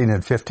 13, 14,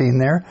 and 15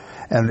 there.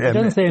 And it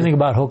doesn't say anything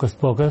about hocus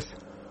pocus.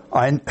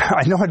 I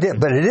know it did,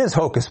 but it is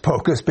hocus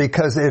pocus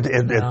because the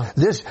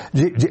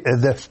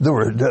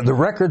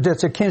record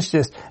that's against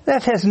us,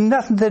 that has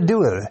nothing to do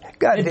with it.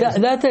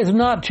 That is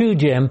not true,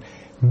 Jim.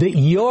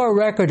 Your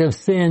record of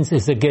sins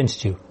is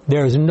against you.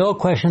 There is no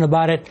question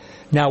about it.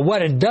 Now,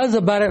 what it does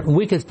about it,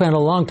 we could spend a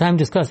long time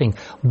discussing.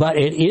 But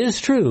it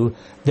is true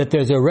that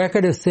there's a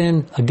record of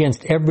sin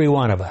against every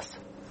one of us.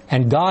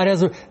 And God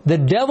the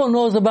devil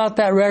knows about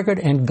that record,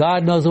 and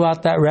God knows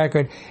about that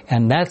record,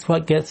 and that's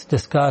what gets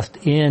discussed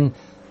in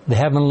the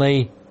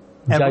heavenly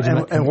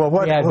judgment. And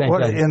what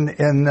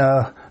in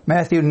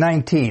Matthew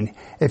 19,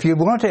 if you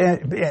want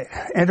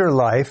to enter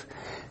life,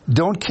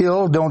 don't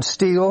kill, don't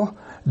steal,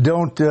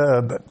 don't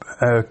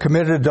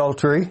commit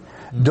adultery,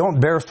 don't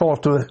bear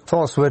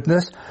false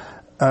witness,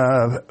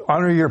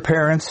 honor your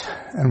parents,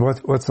 and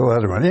what's the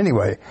other one?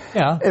 Anyway,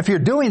 if you're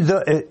doing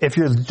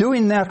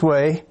that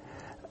way,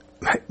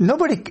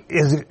 nobody's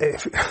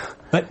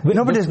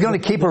going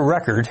to keep a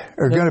record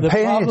or going to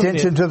pay any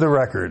attention to the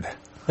record.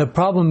 The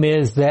problem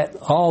is that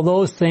all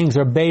those things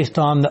are based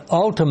on the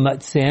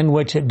ultimate sin,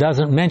 which it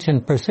doesn't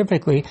mention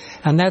specifically,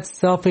 and that's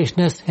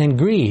selfishness and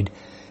greed.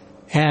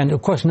 And,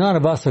 of course, none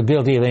of us are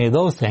guilty of any of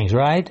those things,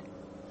 right?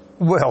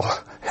 Well,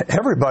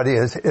 everybody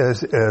is.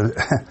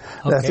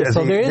 Okay,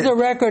 so there is a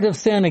record of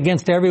sin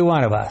against every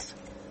one of us.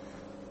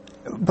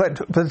 But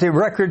the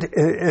record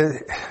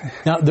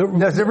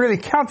doesn't really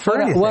count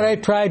for anything. What I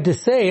tried to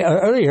say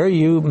earlier,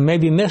 you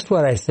maybe missed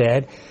what I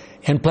said,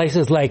 in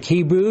places like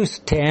Hebrews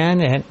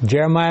 10 and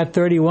Jeremiah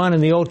 31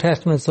 in the Old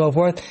Testament and so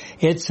forth,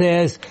 it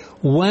says,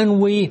 when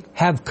we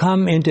have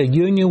come into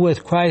union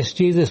with Christ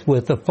Jesus,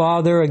 with the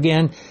Father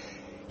again,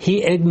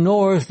 He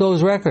ignores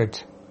those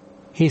records.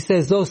 He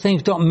says those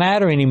things don't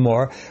matter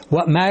anymore.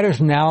 What matters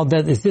now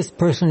is this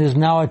person is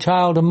now a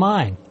child of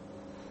mine.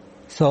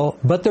 So,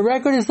 but the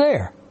record is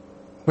there.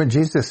 When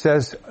Jesus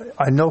says,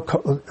 I no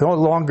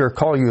longer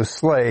call you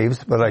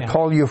slaves, but I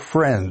call you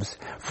friends.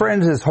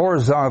 Friends is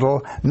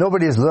horizontal.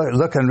 Nobody's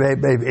looking,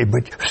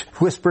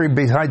 whispering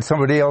behind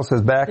somebody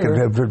else's back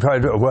and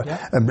trying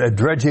to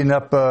dredging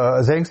up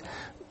things.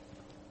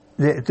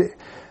 The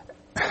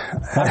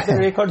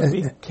records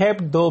be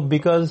kept though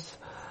because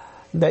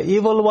the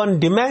evil one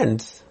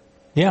demands.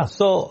 Yeah.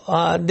 So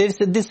this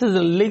is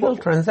a legal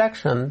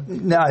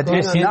transaction. No,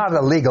 it's not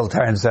a legal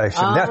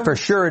transaction. That for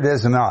sure it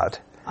is not.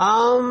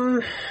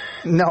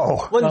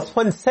 No.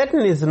 When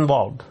Satan is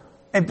involved.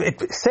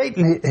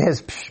 Satan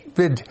has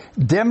been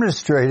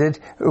demonstrated,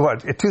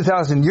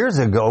 2,000 years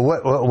ago,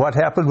 what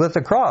happened with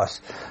the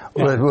cross.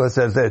 Was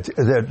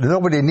that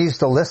nobody needs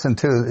to listen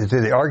to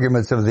the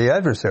arguments of the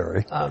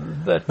adversary.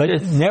 But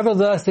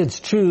nevertheless, it's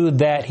true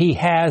that he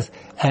has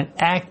an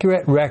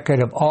accurate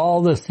record of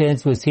all the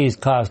sins which he's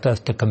caused us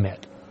to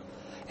commit.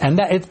 And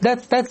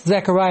that's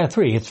Zechariah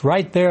 3. It's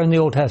right there in the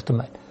Old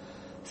Testament.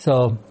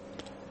 So...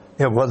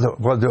 Yeah, what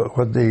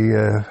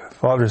the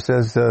Father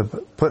says,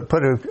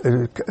 put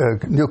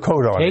a new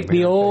coat on. Take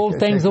the old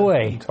things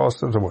away.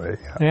 Toss it away.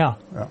 Yeah.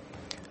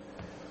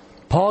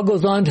 Paul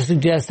goes on to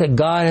suggest that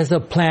God has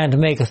a plan to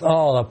make us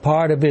all a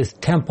part of His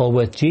temple,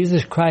 with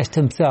Jesus Christ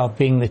Himself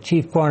being the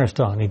chief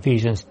cornerstone,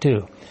 Ephesians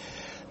 2.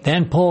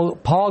 Then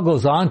Paul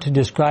goes on to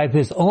describe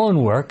His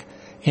own work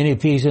in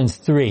Ephesians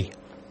 3.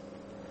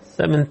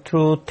 7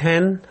 through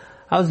 10.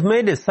 I was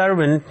made a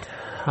servant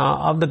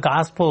of the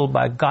gospel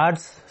by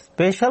God's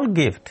special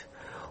gift,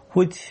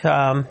 which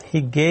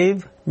He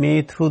gave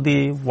me through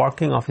the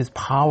working of His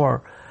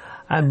power.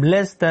 I'm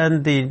less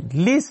than the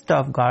least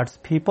of God's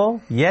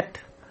people, yet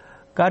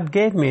God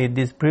gave me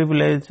this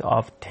privilege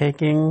of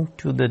taking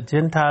to the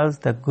Gentiles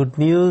the good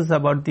news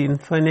about the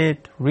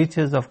infinite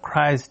riches of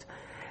Christ,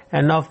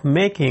 and of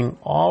making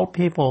all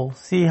people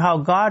see how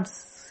God's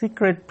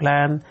secret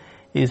plan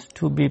is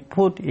to be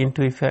put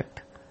into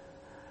effect.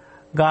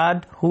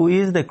 God, who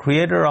is the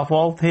creator of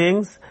all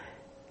things,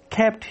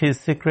 kept His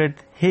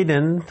secret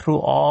hidden through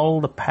all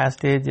the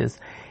past ages,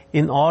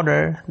 in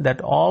order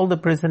that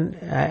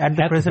at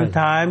the present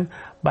time,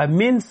 by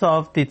means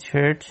of the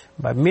church,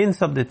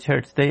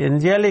 the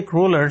angelic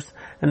rulers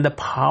and the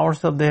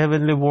powers of the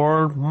heavenly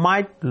world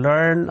might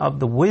learn of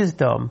the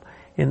wisdom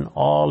in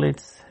all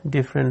its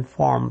different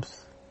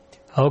forms.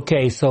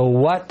 Okay, so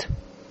what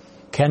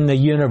can the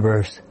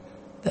universe,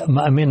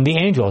 the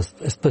angels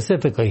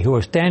specifically, who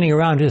are standing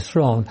around His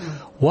throne,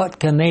 what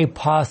can they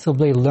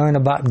possibly learn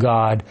about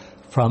God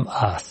from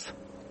us?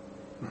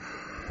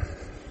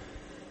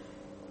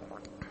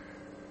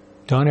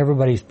 Don't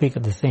everybody speak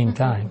at the same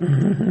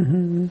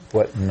time.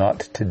 What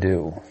not to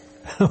do.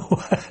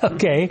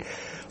 Okay.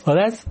 Well,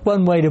 that's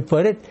one way to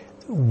put it.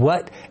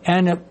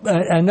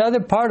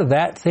 Another part of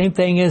that, same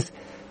thing, is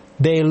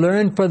they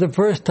learn for the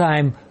first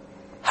time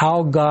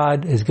how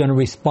God is going to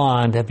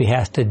respond if He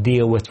has to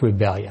deal with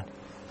rebellion.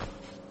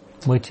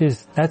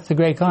 That's the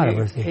great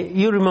controversy.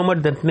 You remember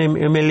that name,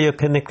 Emilio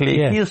Canecli.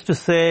 Yes. He used to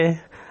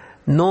say,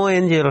 no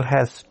angel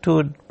has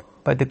stood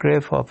by the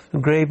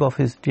grave of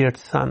his dear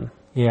son.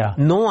 Yeah.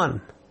 No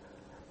one.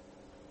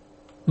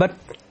 But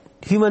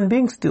human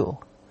beings do.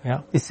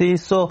 Yeah. You see,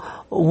 so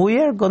we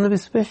are going to be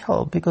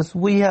special because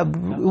we have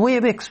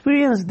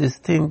experienced this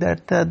thing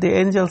that the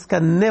angels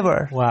can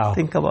never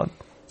think about.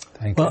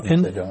 Thank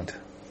goodness they don't.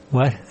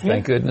 What?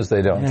 Thank goodness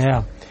they don't.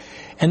 Yeah.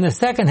 In the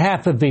second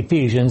half of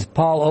Ephesians,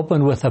 Paul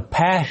opened with a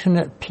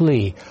passionate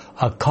plea,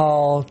 a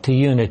call to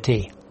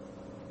unity.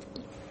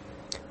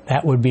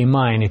 That would be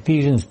mine.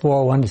 Ephesians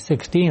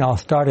 4:1-16. I'll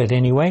start it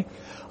anyway.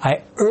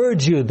 I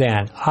urge you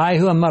then, I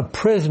who am a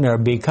prisoner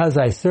because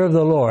I serve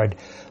the Lord,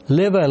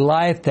 live a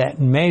life that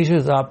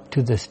measures up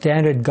to the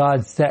standard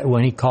God set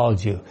when He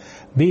called you.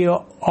 Be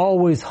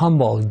always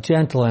humble,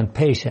 gentle, and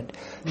patient.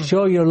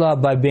 Show your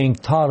love by being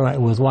tolerant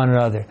with one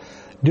another.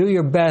 Do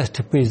your best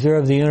to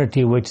preserve the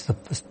unity which the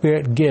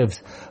Spirit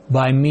gives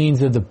by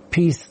means of the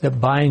peace that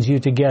binds you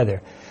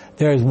together.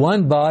 There is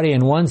one body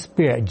and one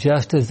Spirit,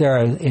 just as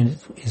there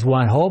is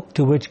one hope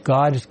to which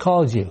God has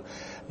called you.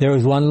 There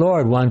is one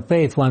Lord, one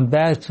faith, one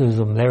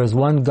baptism. There is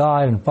one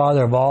God and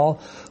Father of all,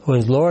 who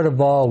is Lord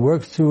of all,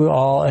 works through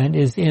all, and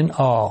is in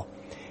all.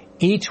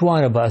 Each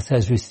one of us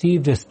has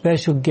received a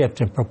special gift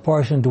in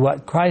proportion to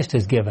what Christ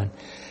has given.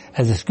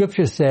 As the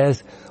Scripture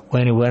says,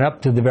 when He went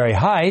up to the very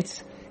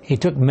heights, He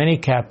took many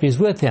captives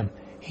with Him.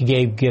 He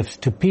gave gifts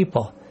to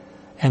people.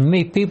 And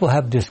many people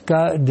have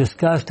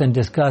discussed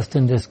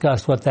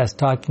what that's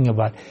talking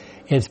about.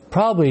 It's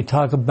probably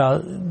talking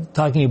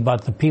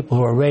about the people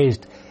who are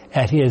raised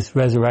at His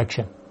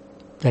resurrection,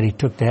 that He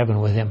took to heaven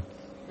with Him.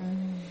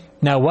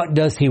 Now, what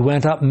does He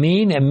went up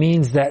mean? It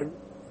means that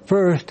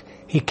first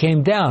He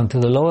came down to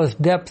the lowest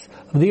depths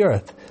of the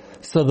earth.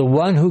 So the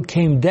one who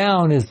came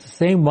down is the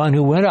same one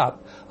who went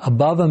up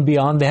above and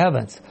beyond the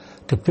heavens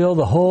to fill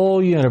the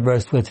whole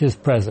universe with His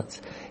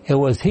presence. It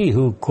was He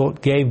who,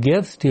 quote, gave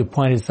gifts. He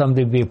appointed some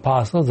to be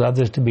apostles,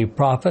 others to be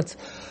prophets,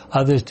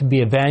 others to be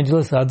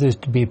evangelists, others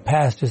to be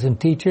pastors and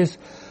teachers.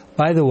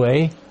 By the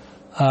way,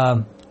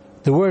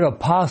 the word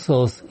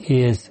apostles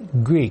is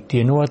Greek. Do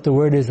you know what the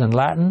word is in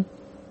Latin?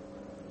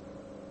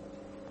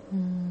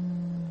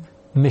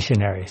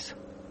 Missionaries.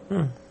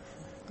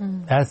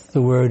 That's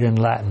the word in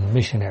Latin,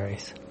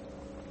 missionaries.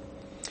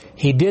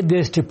 He did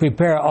this to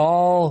prepare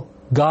all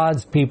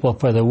God's people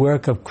for the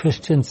work of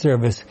Christian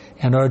service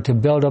in order to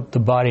build up the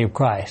body of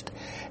Christ.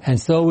 And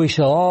so we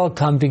shall all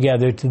come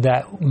together to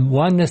that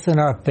oneness in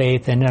our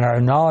faith and in our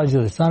knowledge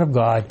of the Son of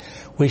God.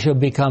 We shall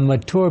become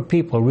mature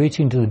people,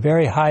 reaching to the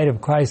very height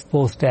of Christ's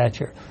full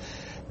stature.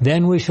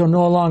 Then we shall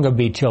no longer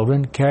be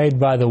children, carried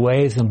by the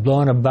waves and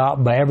blown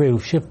about by every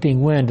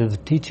shifting wind of the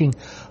teaching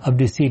of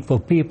deceitful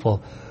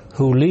people,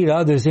 who lead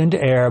others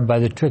into error by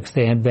the tricks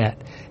they invent.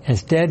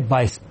 Instead,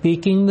 by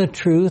speaking the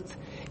truth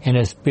in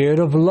a spirit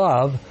of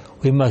love,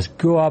 we must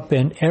grow up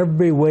in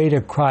every way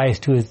to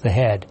Christ, who is the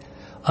head.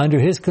 Under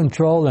His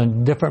control,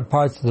 and different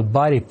parts of the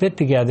body fit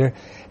together,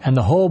 and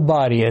the whole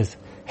body is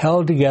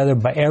held together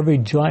by every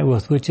joint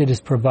with which it is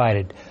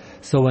provided.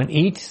 So when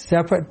each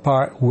separate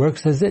part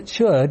works as it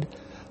should,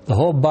 the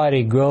whole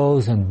body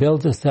grows and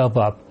builds itself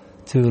up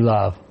through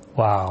love.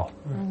 Wow.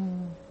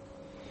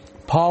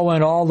 Paul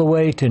went all the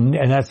way to,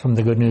 and that's from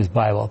the Good News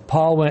Bible,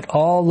 Paul went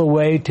all the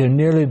way to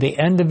nearly the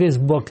end of his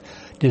book,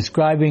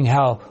 describing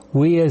how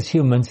we as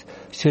humans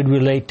should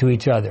relate to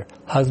each other.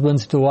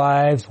 Husbands to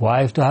wives,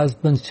 wives to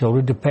husbands,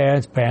 children to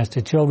parents, parents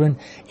to children,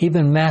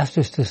 even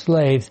masters to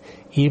slaves,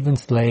 even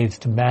slaves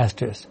to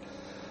masters.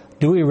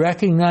 Do we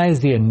recognize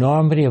the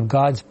enormity of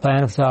God's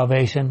plan of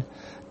salvation?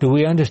 Do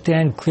we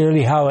understand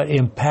clearly how it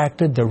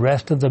impacted the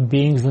rest of the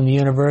beings in the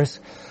universe?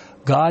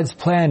 God's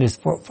plan is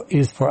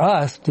for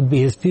us to be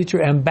His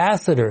future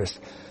ambassadors.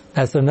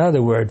 That's another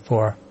word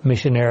for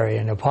missionary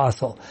and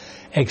apostle.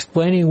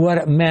 Explaining what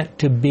it meant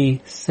to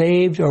be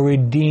saved or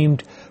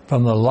redeemed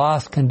from the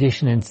lost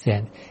condition in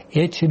sin.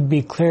 It should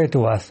be clear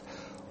to us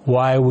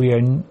why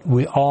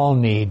we all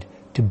need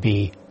to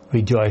be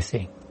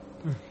rejoicing.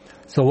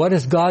 So what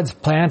is God's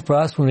plan for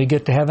us when we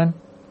get to heaven?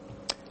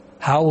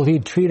 How will He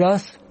treat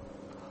us?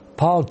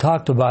 Paul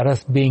talked about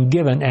us being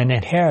given an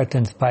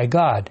inheritance by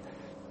God.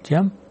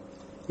 Jim?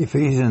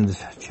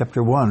 Ephesians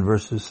chapter 1,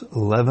 verses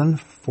 11,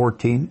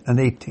 14, and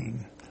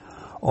 18.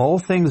 All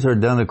things are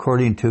done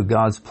according to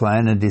God's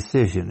plan and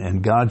decision,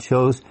 and God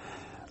chose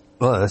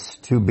us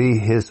to be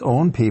His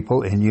own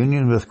people in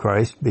union with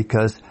Christ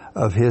because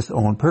of His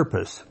own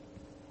purpose,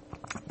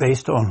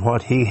 based on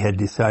what He had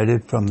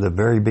decided from the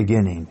very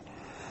beginning.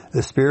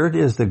 The Spirit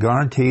is the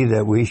guarantee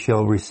that we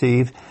shall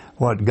receive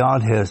what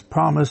God has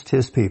promised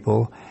His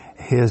people.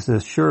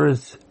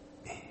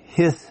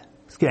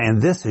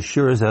 And this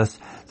assures us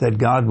that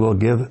God will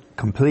give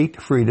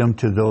complete freedom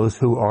to those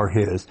who are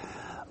His.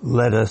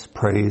 Let us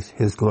praise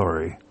His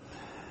glory.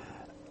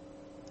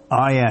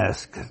 I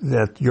ask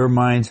that your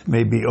minds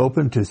may be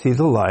open to see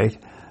the light,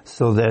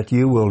 so that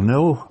you will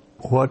know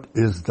what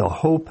is the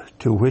hope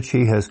to which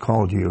He has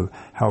called you,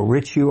 how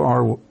rich you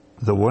are,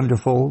 the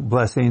wonderful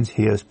blessings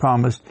He has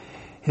promised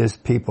His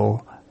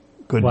people.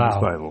 Good News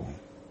Bible.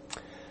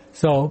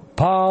 So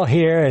Paul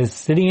here is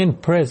sitting in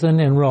prison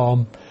in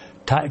Rome,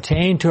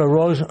 chained to a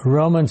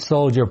Roman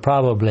soldier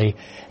probably,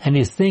 and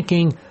he's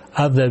thinking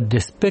of the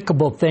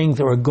despicable things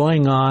that were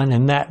going on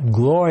in that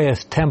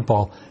glorious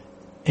temple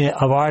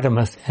of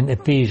Artemis in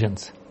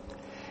Ephesians.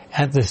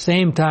 At the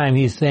same time,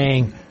 he's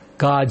saying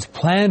God's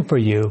plan for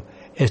you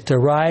is to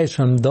rise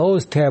from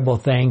those terrible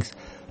things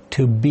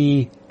to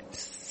be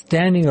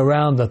standing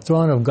around the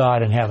throne of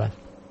God in heaven.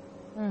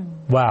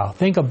 Wow.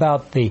 Think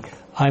about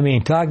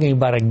talking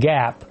about a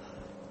gap.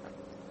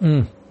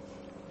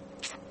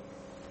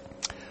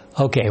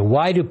 Okay,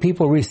 why do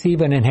people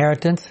receive an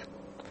inheritance?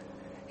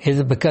 Is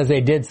it because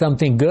they did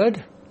something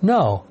good?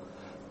 No.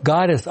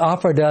 God has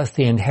offered us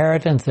the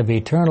inheritance of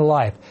eternal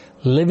life,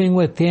 living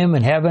with Him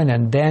in heaven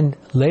and then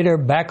later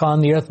back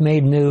on the earth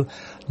made new,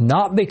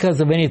 not because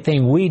of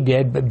anything we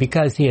did, but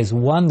because He has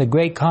won the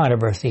great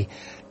controversy,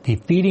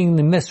 defeating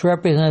the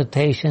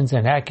misrepresentations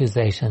and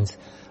accusations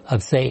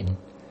of Satan.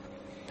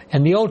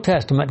 In the Old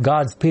Testament,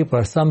 God's people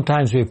are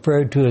sometimes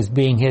referred to as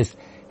being His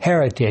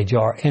heritage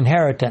or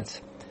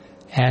inheritance.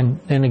 And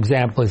an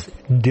example is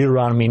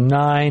Deuteronomy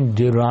 9,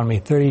 Deuteronomy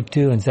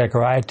 32, and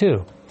Zechariah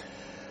 2.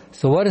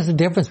 So what is the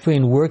difference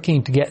between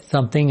working to get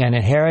something and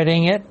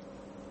inheriting it?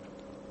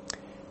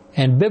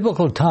 In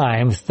biblical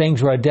times,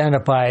 things were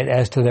identified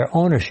as to their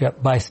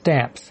ownership by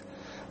stamps.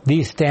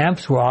 These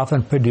stamps were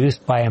often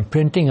produced by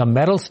imprinting a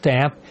metal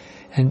stamp,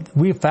 and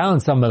we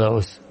found some of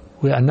those,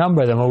 a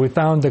number of them, or we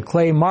found the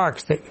clay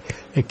marks that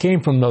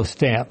came from those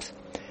stamps.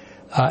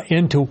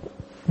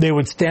 They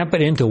would stamp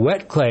it into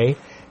wet clay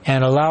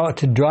and allow it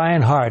to dry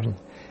and harden.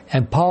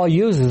 And Paul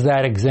uses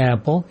that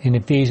example in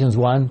Ephesians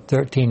 1,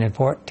 13 and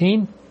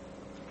 14.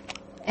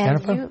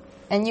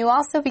 And you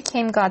also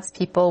became God's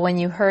people when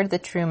you heard the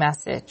true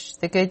message,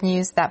 the good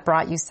news that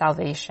brought you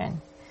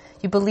salvation.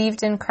 You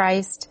believed in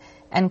Christ,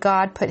 and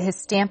God put His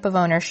stamp of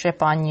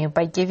ownership on you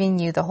by giving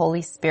you the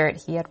Holy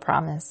Spirit He had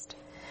promised.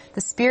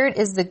 The Spirit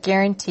is the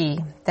guarantee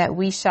that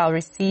we shall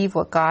receive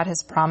what God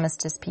has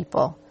promised His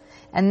people.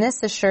 And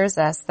this assures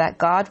us that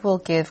God will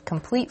give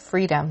complete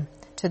freedom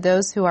to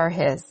those who are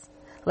His.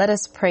 Let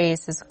us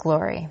praise His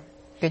glory.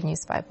 Good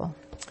News Bible.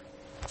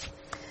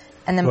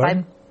 And then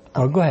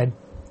go ahead.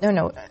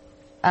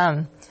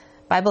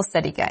 Bible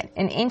Study Guide.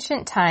 In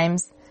ancient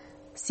times,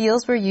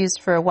 seals were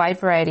used for a wide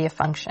variety of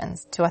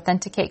functions: to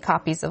authenticate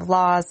copies of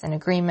laws and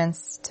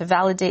agreements, to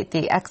validate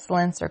the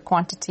excellence or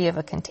quantity of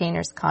a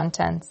container's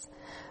contents,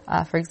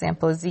 for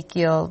example,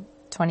 Ezekiel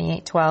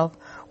 28:12,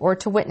 or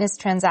to witness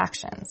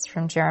transactions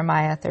from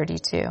Jeremiah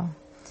 32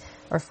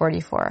 or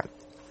 44.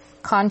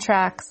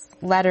 Contracts,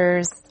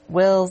 letters,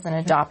 wills, and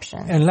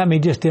adoption. And let me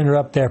just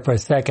interrupt there for a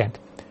second.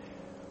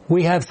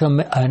 We have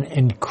an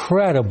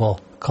incredible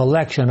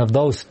collection of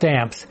those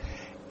stamps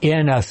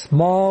in a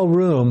small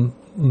room.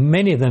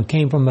 Many of them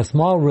came from a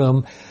small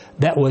room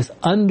that was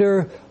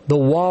under the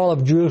wall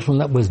of Jerusalem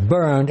that was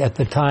burned at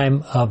the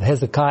time of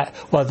Hezekiah.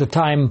 Well, at the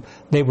time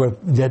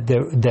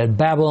the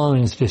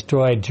Babylonians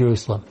destroyed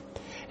Jerusalem.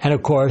 And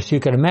of course, you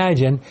can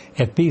imagine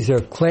if these are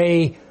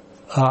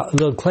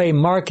little clay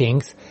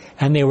markings,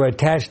 and they were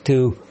attached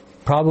to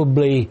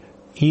probably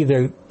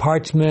either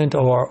parchment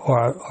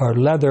or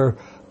leather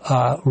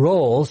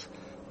rolls.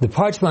 The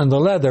parchment and the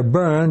leather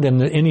burned,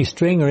 and any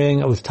string or anything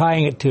that was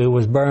tying it to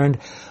was burned.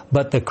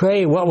 But the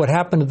clay, what would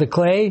happen to the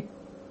clay?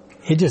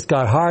 It just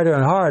got harder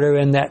and harder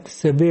in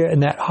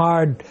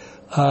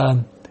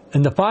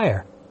the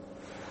fire.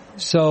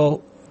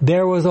 So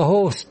there was a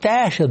whole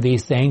stash of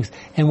these things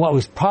in what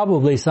was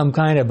probably some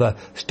kind of a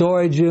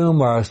storage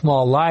room or a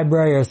small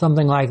library or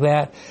something like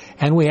that.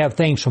 And we have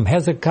things from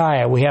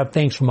Hezekiah. We have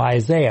things from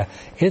Isaiah.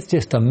 It's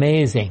just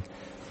amazing,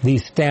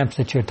 these stamps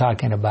that you're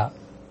talking about.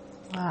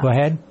 Wow. Go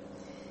ahead.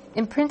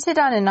 Imprinted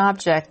on an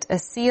object, a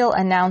seal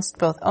announced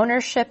both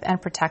ownership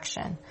and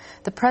protection.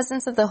 The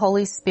presence of the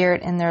Holy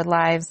Spirit in their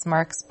lives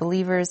marks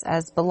believers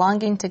as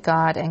belonging to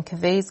God and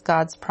conveys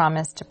God's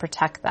promise to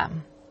protect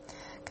them.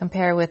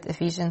 Compare with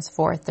Ephesians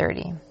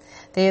 4:30.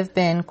 They have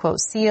been, quote,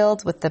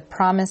 sealed with the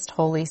promised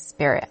Holy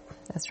Spirit.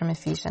 That's from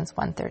Ephesians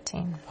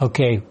 1:13.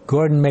 Okay,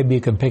 Gordon, maybe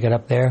you can pick it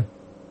up there.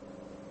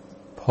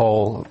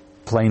 Paul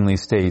plainly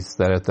states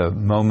that at the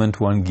moment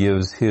one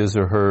gives his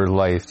or her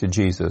life to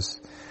Jesus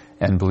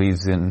and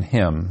believes in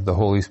Him, the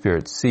Holy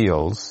Spirit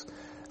seals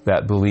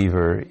that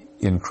believer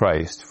in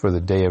Christ for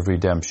the day of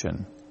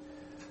redemption.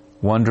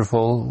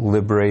 Wonderful,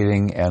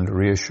 liberating, and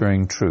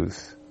reassuring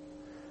truth.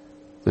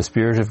 The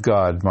Spirit of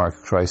God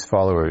marked Christ's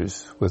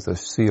followers with a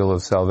seal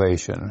of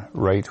salvation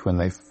right when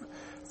they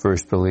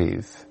first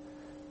believe.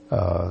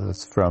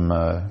 That's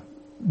from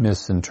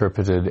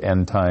Misinterpreted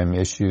End Time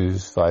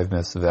Issues, 5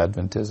 Myths of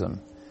Adventism.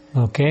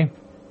 Okay.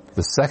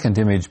 The second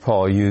image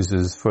Paul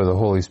uses for the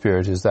Holy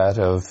Spirit is that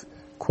of,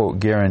 quote,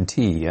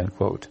 guarantee, end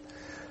quote.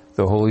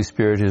 The Holy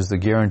Spirit is the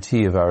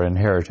guarantee of our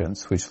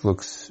inheritance, which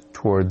looks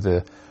toward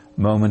the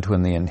moment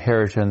when the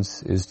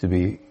inheritance is to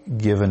be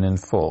given in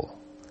full.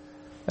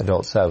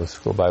 Adult Sabbath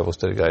School Bible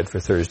Study Guide for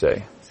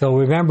Thursday. So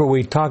remember,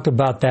 we talked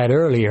about that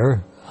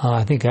earlier,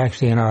 I think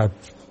actually in our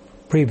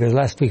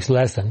last week's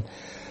lesson.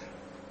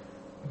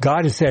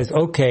 God says,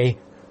 okay,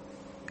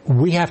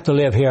 we have to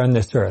live here on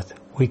this earth.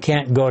 We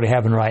can't go to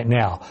heaven right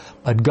now.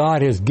 But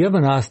God has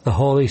given us the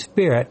Holy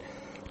Spirit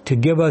to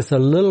give us a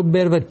little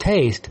bit of a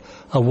taste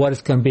of what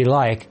it's going to be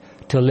like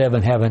to live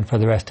in heaven for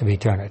the rest of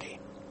eternity.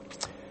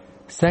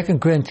 2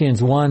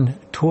 Corinthians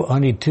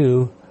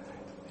 1:22.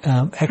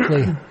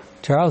 Actually,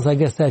 Charles, I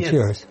guess that's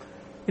yours.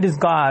 It is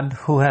God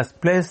who has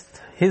placed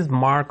His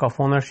mark of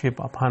ownership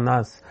upon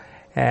us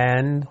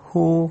and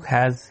who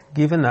has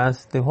given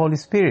us the Holy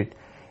Spirit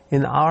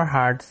in our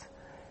hearts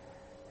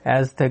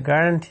as the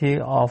guarantee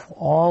of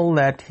all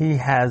that He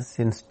has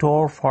in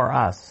store for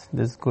us.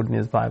 This is Good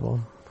News Bible.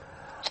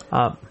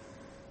 The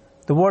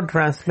word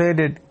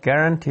translated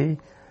guarantee,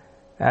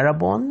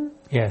 arabon,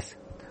 Yes.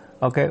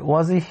 okay,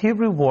 was a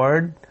Hebrew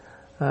word.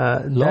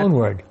 Loan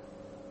word.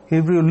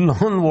 Hebrew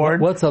loan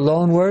word. What's a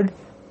loan word?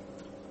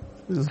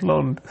 It's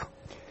loan.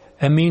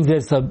 It means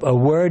it's a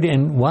word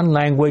in one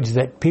language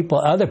that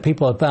other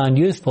people have found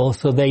useful,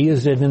 so they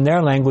used it in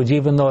their language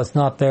even though it's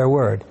not their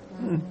word.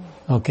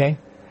 Okay?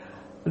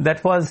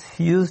 That was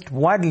used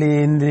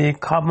widely in the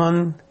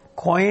common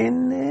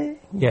Koine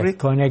Yes,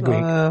 Koine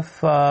Greek.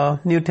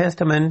 Of New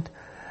Testament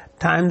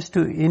times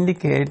to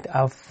indicate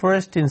a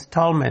first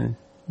installment,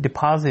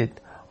 deposit,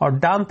 or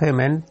down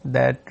payment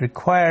that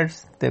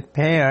requires the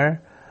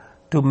payer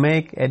to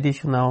make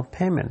additional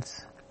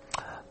payments.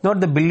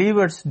 Note the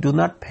believers do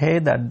not pay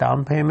that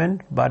down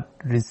payment, but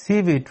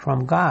receive it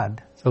from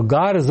God. So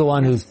God is the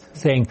one who's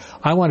saying,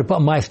 I want to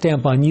put my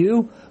stamp on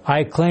you,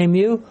 I claim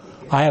you,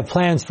 I have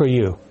plans for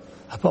you.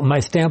 I put my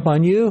stamp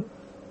on you,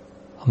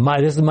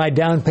 this is my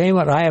down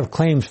payment, I have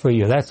claims for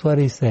you. That's what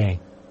he's saying.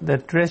 The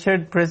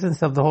treasured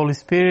presence of the Holy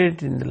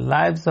Spirit in the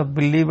lives of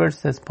believers,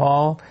 says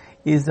Paul,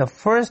 is the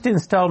first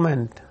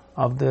installment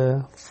of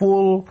the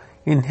full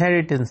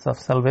inheritance of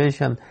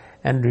salvation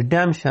and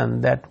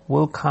redemption that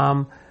will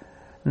come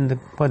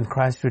when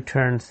Christ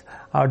returns.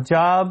 Our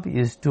job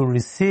is to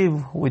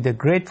receive with a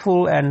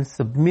grateful and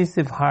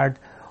submissive heart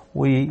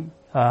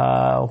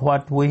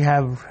what we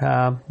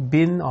have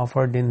been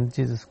offered in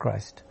Jesus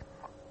Christ.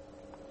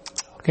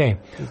 Okay.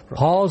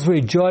 Paul's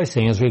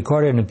rejoicing, as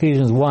recorded in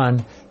Ephesians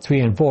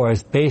 1:3-4,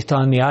 is based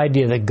on the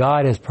idea that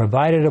God has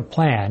provided a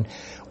plan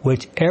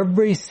which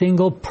every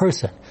single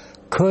person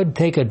could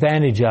take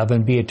advantage of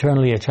and be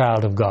eternally a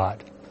child of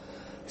God.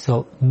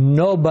 So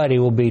nobody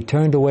will be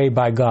turned away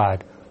by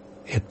God.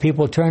 If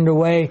people turned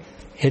away,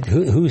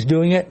 who's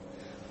doing it?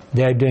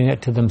 They're doing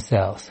it to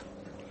themselves.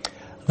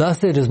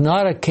 Thus, it is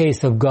not a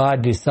case of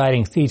God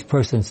deciding each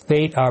person's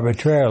fate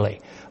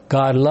arbitrarily.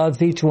 God loves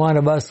each one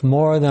of us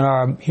more than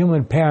our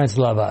human parents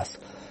love us.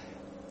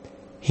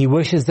 He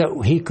wishes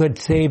that He could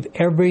save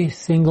every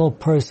single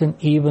person,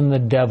 even the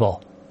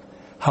devil.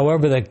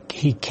 However,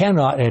 He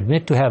cannot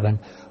admit to heaven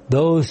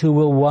those who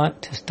will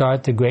want to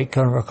start the great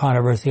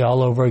controversy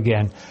all over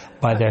again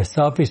by their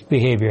selfish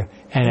behavior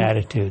and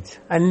attitudes.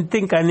 I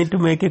think I need to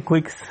make a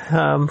quick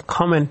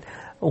comment.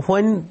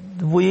 When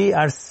we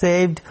are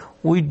saved,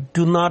 we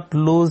do not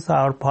lose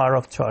our power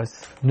of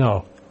choice.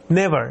 No.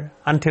 Never,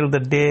 until the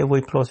day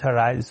we close our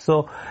eyes.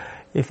 So,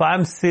 if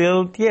I'm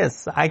sealed,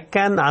 yes, I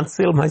can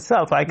unseal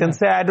myself. I can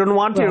say, I don't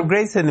want your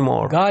grace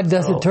anymore. God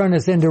doesn't turn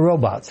us into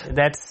robots.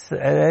 That's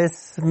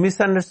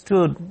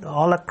misunderstood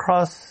all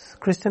across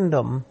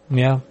Christendom.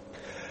 Yeah.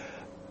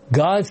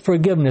 God's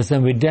forgiveness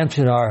and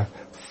redemption are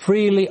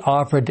freely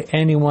offered to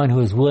anyone who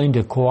is willing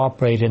to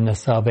cooperate in the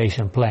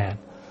salvation plan.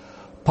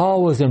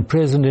 Paul was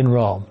imprisoned in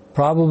Rome,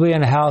 probably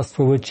in a house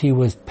for which he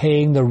was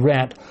paying the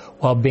rent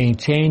while being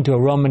chained to a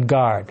Roman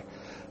guard.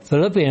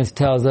 Philippians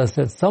tells us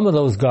that some of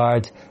those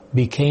guards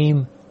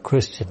became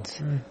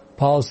Christians.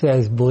 Paul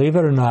says, believe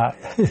it or not,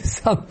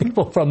 some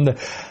people from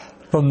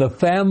the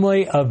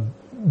family of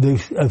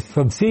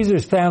from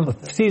Caesar's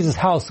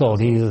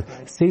household,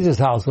 Caesar's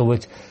household,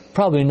 which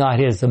probably not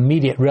his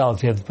immediate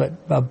relatives, but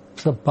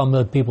some of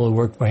the people who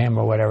worked for him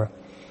or whatever.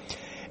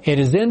 It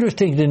is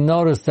interesting to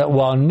notice that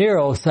while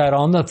Nero sat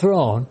on the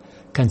throne,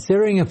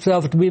 considering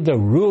himself to be the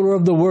ruler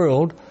of the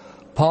world,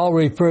 Paul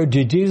referred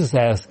to Jesus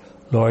as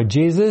Lord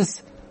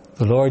Jesus,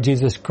 the Lord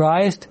Jesus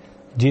Christ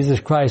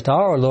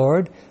our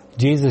Lord,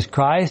 Jesus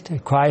Christ,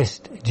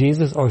 Christ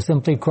Jesus, or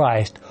simply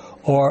Christ,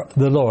 or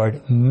the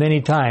Lord,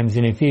 many times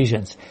in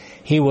Ephesians.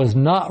 He was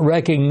not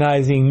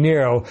recognizing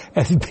Nero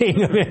as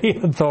being of any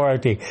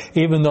authority,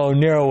 even though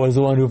Nero was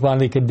the one who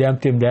finally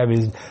condemned him to have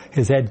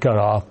his head cut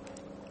off.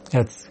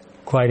 That's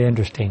quite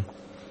interesting.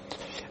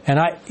 And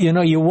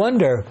you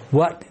wonder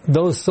what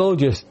those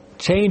soldiers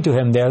chained to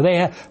him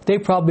there. They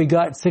probably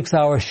got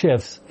 6-hour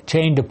shifts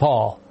chained to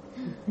Paul.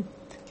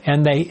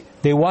 And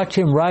they watch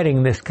him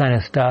writing this kind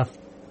of stuff,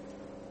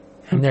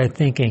 and they're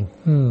thinking,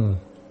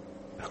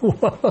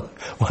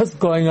 what's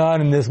going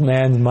on in this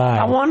man's mind?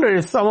 I wonder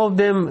if some of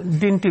them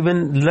didn't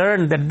even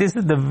learn that this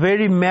is the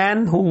very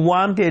man who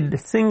wanted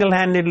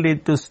single-handedly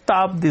to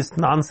stop this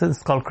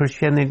nonsense called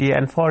Christianity,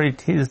 and for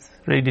it he's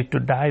ready to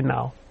die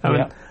now. I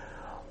mean,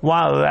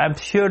 wow, I'm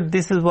sure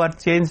this is what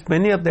changed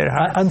many of their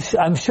hearts.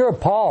 I'm sure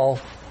Paul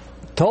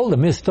told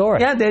them his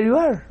story. Yeah, there you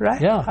are,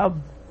 right? Yeah.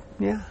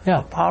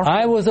 How powerful.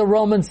 I was a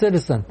Roman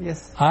citizen.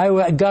 Yes.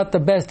 I got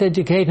the best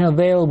education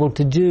available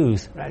to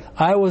Jews. Right.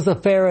 I was a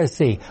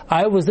Pharisee.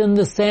 I was in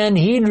the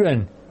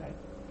Sanhedrin. Right.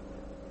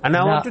 And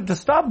I wanted to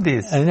stop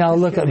this. And now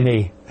look at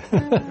me.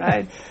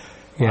 Right.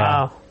 Yeah.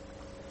 Wow.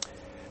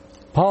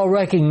 Paul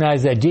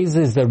recognized that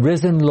Jesus is the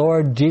risen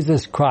Lord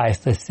Jesus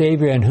Christ, the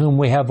Savior in whom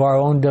we have our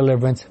own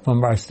deliverance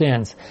from our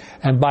sins,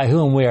 and by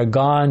whom we are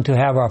going to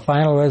have our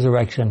final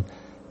resurrection.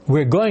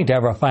 We're going to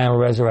have our final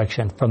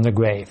resurrection from the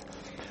grave.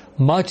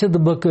 Much of the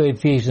book of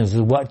Ephesians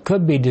is what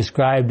could be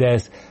described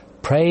as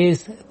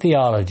praise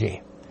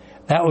theology.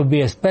 That would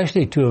be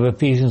especially true of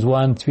Ephesians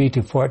 1,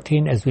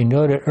 3-14, as we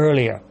noted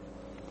earlier.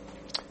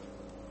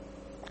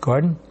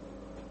 Gordon?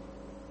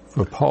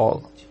 For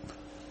Paul.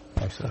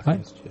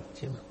 Right?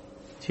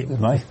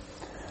 Nice.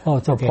 Oh,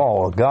 it's okay. For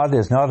Paul, God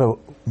is not a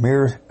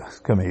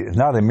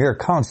mere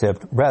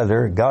concept.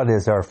 Rather, God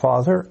is our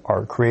Father,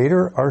 our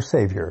Creator, our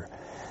Savior.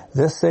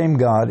 This same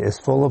God is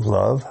full of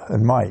love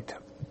and might,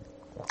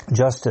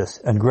 justice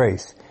and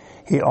grace.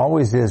 He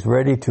always is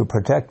ready to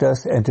protect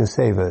us and to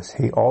save us.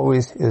 He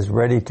always is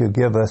ready to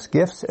give us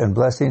gifts and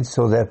blessings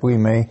so that we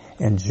may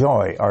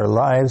enjoy our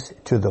lives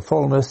to the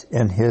fullness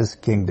in His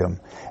kingdom,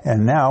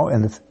 and now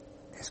and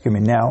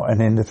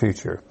in the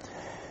future.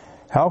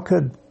 How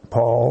could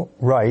Paul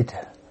write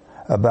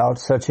about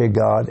such a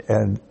God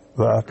and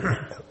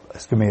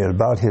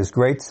about His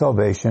great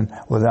salvation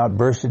without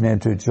bursting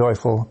into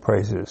joyful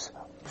praises?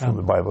 From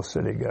the Bible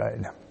Study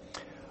Guide.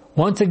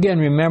 Once again,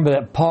 remember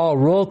that Paul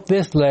wrote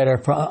this letter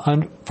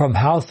from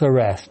house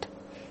arrest,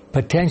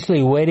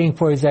 potentially waiting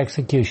for his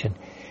execution.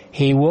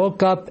 He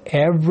woke up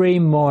every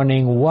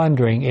morning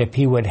wondering if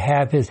he would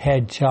have his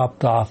head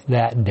chopped off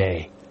that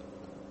day.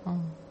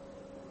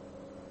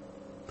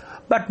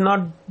 But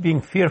not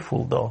being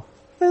fearful, though.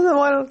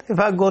 Well, if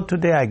I go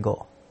today, I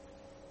go.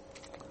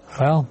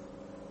 Well,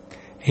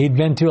 he'd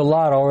been through a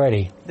lot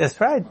already.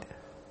 That's right.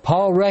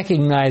 Paul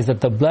recognized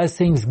that the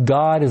blessings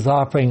God is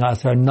offering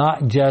us are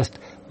not just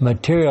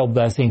material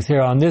blessings here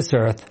on this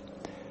earth.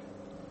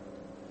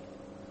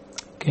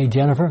 Okay,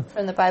 Jennifer?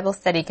 From the Bible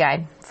Study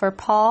Guide. For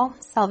Paul,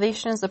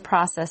 salvation is a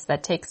process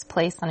that takes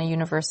place on a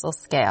universal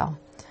scale.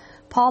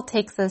 Paul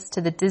takes us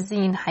to the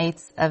dizzying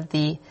heights of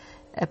the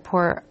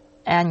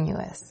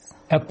Epurinius,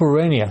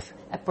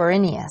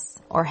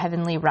 or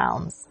heavenly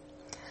realms.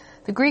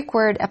 The Greek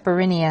word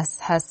Epurinius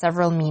has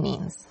several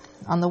meanings.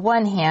 On the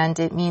one hand,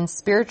 it means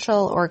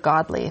spiritual or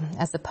godly,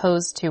 as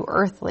opposed to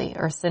earthly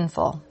or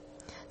sinful.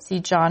 See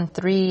John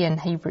 3 and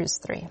Hebrews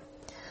 3.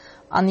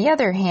 On the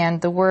other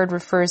hand, the word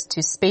refers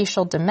to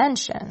spatial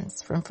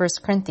dimensions from 1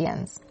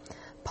 Corinthians.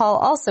 Paul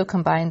also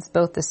combines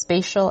both the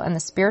spatial and the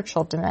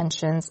spiritual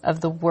dimensions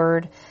of the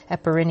word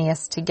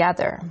Epurinius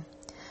together.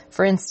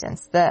 For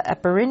instance, the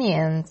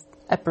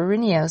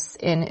Epurinios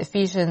in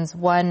Ephesians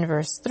 1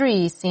 verse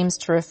 3 seems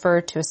to refer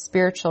to a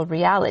spiritual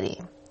reality.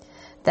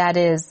 That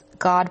is,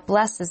 God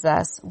blesses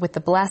us with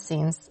the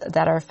blessings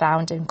that are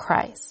found in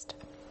Christ.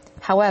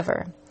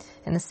 However,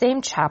 in the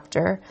same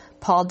chapter,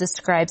 Paul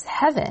describes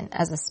heaven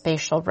as a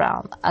spatial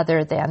realm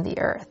other than the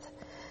earth.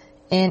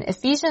 In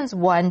Ephesians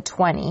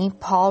 1:20,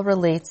 Paul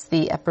relates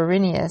the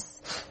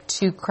Epurinius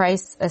to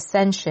Christ's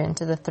ascension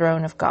to the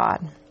throne of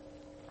God.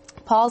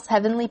 Paul's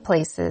heavenly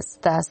places,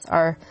 thus,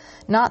 are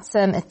not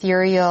some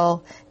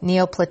ethereal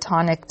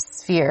Neoplatonic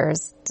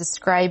spheres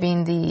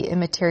describing the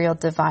immaterial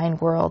divine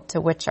world to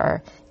which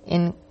our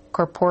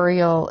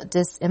incorporeal,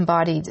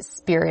 disembodied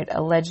spirit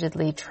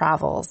allegedly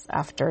travels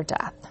after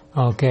death.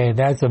 Okay,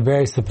 that's a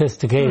very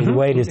sophisticated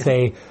way to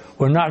say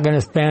we're not going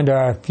to spend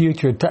our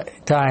future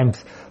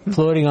times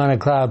floating on a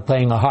cloud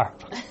playing a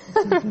harp.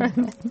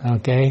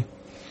 Okay?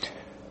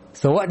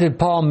 So what did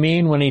Paul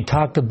mean when he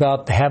talked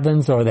about the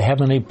heavens or the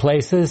heavenly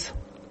places?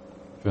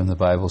 From the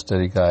Bible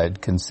Study Guide,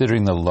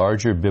 considering the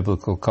larger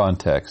biblical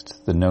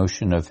context, the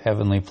notion of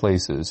heavenly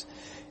places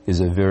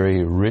is a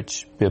very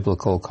rich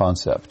biblical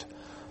concept.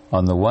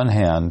 On the one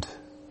hand,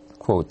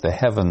 quote, the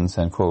heavens,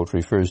 end quote,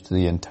 refers to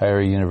the entire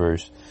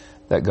universe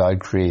that God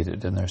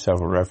created, and there are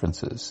several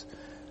references,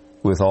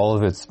 with all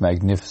of its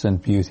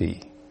magnificent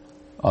beauty.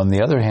 On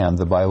the other hand,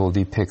 the Bible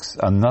depicts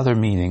another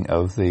meaning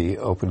of the,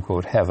 open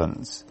quote,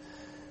 heavens,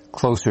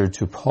 closer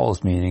to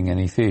Paul's meaning in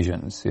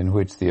Ephesians, in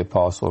which the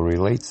apostle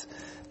relates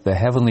the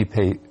heavenly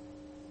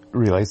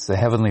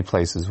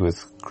places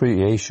with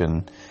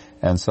creation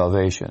and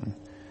salvation.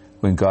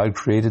 When God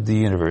created the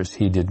universe,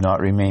 He did not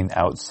remain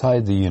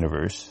outside the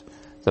universe.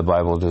 The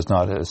Bible does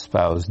not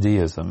espouse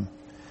deism.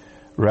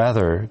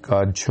 Rather,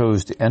 God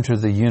chose to enter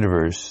the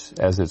universe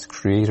as its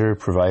creator,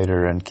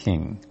 provider, and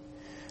king,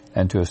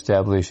 and to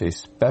establish a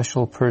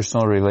special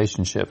personal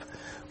relationship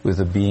with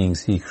the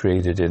beings He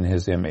created in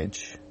His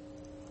image.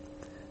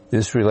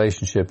 This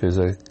relationship is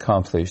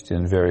accomplished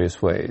in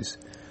various ways.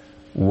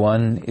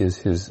 One is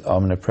His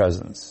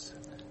omnipresence.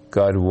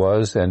 God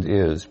was and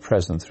is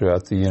present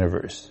throughout the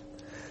universe.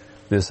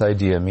 This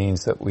idea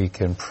means that we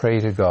can pray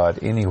to God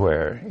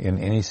anywhere, in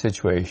any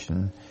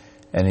situation,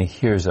 and He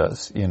hears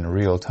us in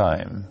real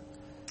time.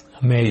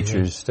 Amazing.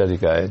 Teacher's Study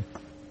Guide,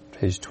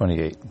 page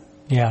 28.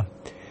 Yeah.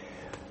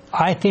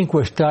 I think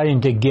we're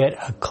starting to get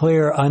a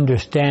clear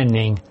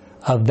understanding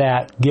of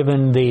that,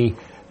 given the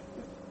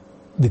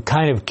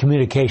kind of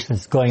communication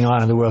that's going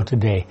on in the world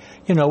today.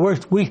 You know,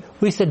 we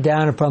sit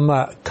down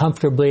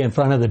comfortably in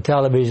front of the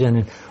television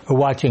and we're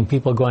watching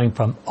people going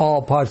from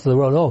all parts of the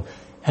world. Oh,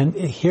 And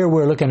here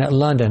we're looking at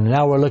London, and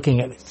now we're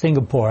looking at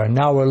Singapore, and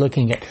now we're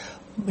looking at,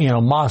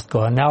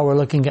 Moscow, and now we're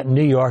looking at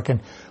New York,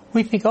 and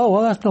we think, oh,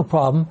 well, that's no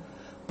problem.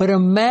 But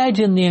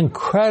imagine the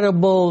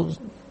incredible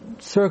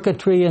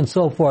circuitry and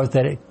so forth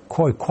that it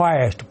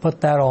requires to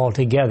put that all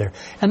together.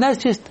 And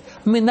that's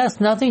that's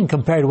nothing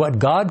compared to what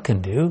God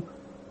can do.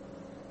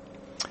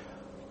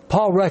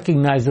 Paul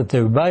recognized that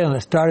the rebellion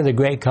that started the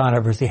great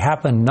controversy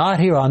happened not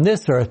here on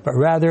this earth, but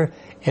rather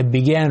it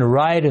began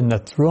right in the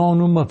throne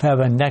room of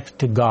heaven next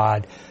to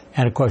God.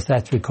 And of course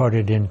that's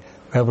recorded in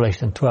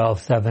Revelation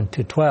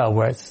 12:7-12,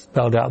 where it's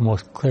spelled out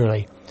most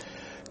clearly.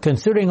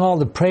 Considering all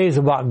the praise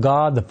about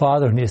God the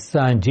Father and His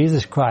Son,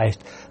 Jesus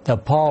Christ,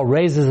 that Paul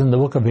raises in the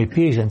book of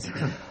Ephesians,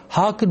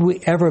 how could we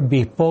ever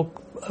be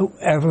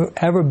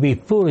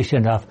foolish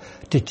enough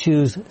to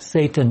choose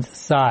Satan's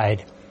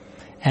side?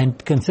 And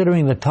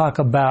considering the talk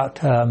about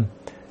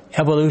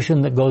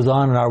evolution that goes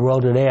on in our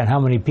world today and how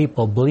many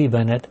people believe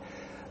in it,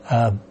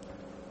 a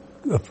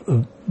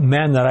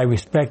man that I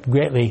respect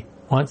greatly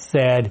once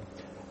said,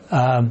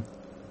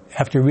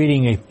 after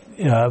reading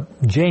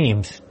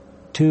James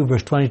 2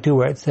 verse 22,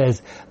 where it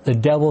says, the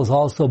devils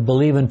also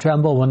believe and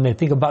tremble when they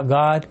think about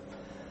God,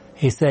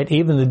 he said,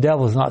 even the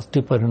devil is not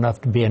stupid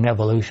enough to be an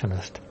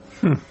evolutionist.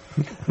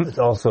 It's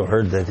also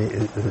heard that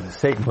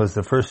Satan was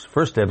the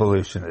first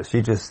evolutionist.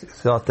 He just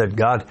thought that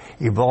God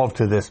evolved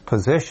to this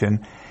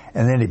position,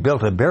 and then he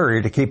built a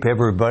barrier to keep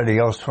everybody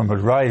else from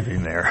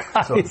arriving there.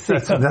 So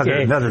that's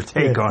another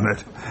take on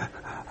it.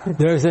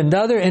 There's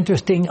another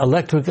interesting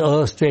electrical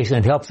illustration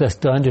that helps us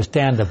to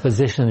understand the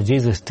position that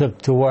Jesus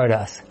took toward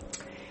us.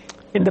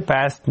 In the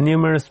past,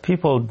 numerous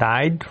people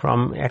died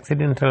from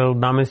accidental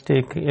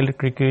domestic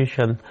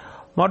electrocution.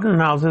 Modern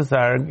houses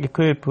are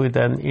equipped with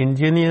an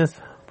ingenious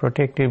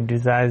protective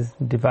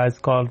device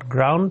called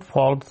ground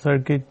fault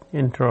circuit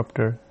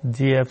interrupter,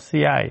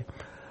 GFCI.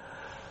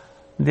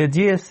 The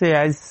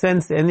GFCI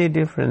sense any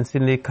difference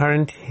in the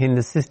current in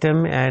the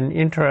system and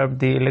interrupt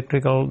the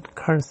electrical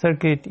current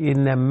circuit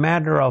in a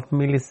matter of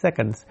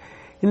milliseconds.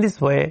 In this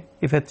way,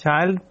 if a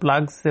child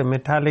plugs a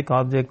metallic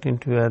object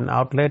into an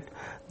outlet,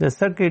 the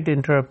circuit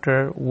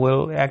interrupter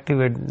will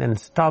activate and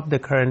stop the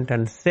current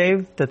and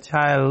save the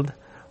child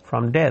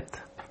from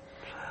death.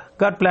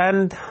 God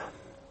planned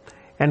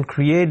and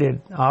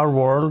created our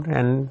world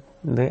and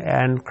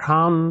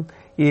crowned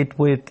it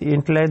with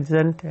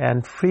intelligent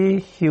and free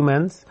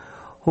humans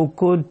who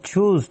could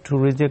choose to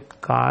reject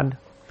God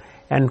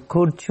and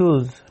could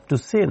choose to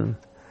sin.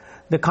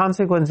 The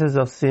consequences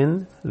of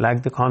sin,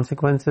 like the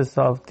consequences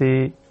of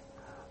the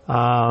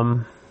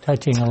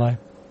touching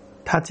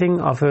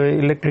of an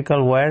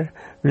electrical wire,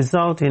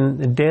 result in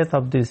the death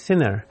of the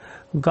sinner.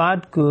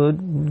 God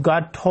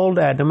told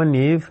Adam and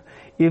Eve,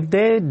 if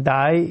they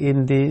die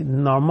in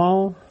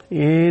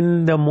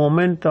the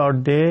moment or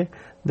day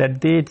that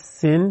they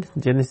sinned,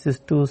 Genesis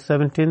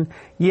 2:17,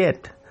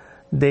 yet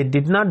they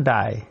did not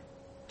die.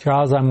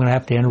 Charles, I'm going to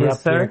have to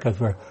interrupt here because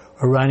we're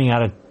running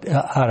out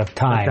of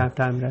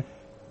time.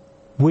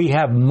 We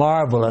have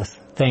marvelous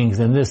things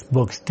in this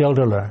book still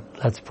to learn.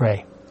 Let's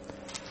pray.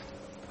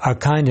 Our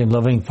kind and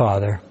loving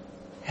Father,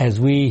 as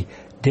we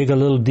dig a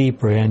little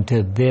deeper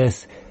into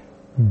this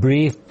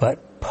brief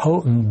but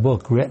potent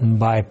book written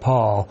by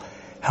Paul,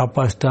 help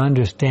us to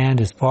understand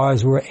as far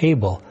as we're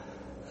able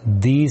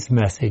these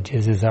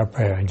messages is our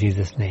prayer in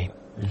Jesus' name.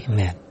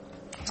 Amen.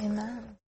 Amen.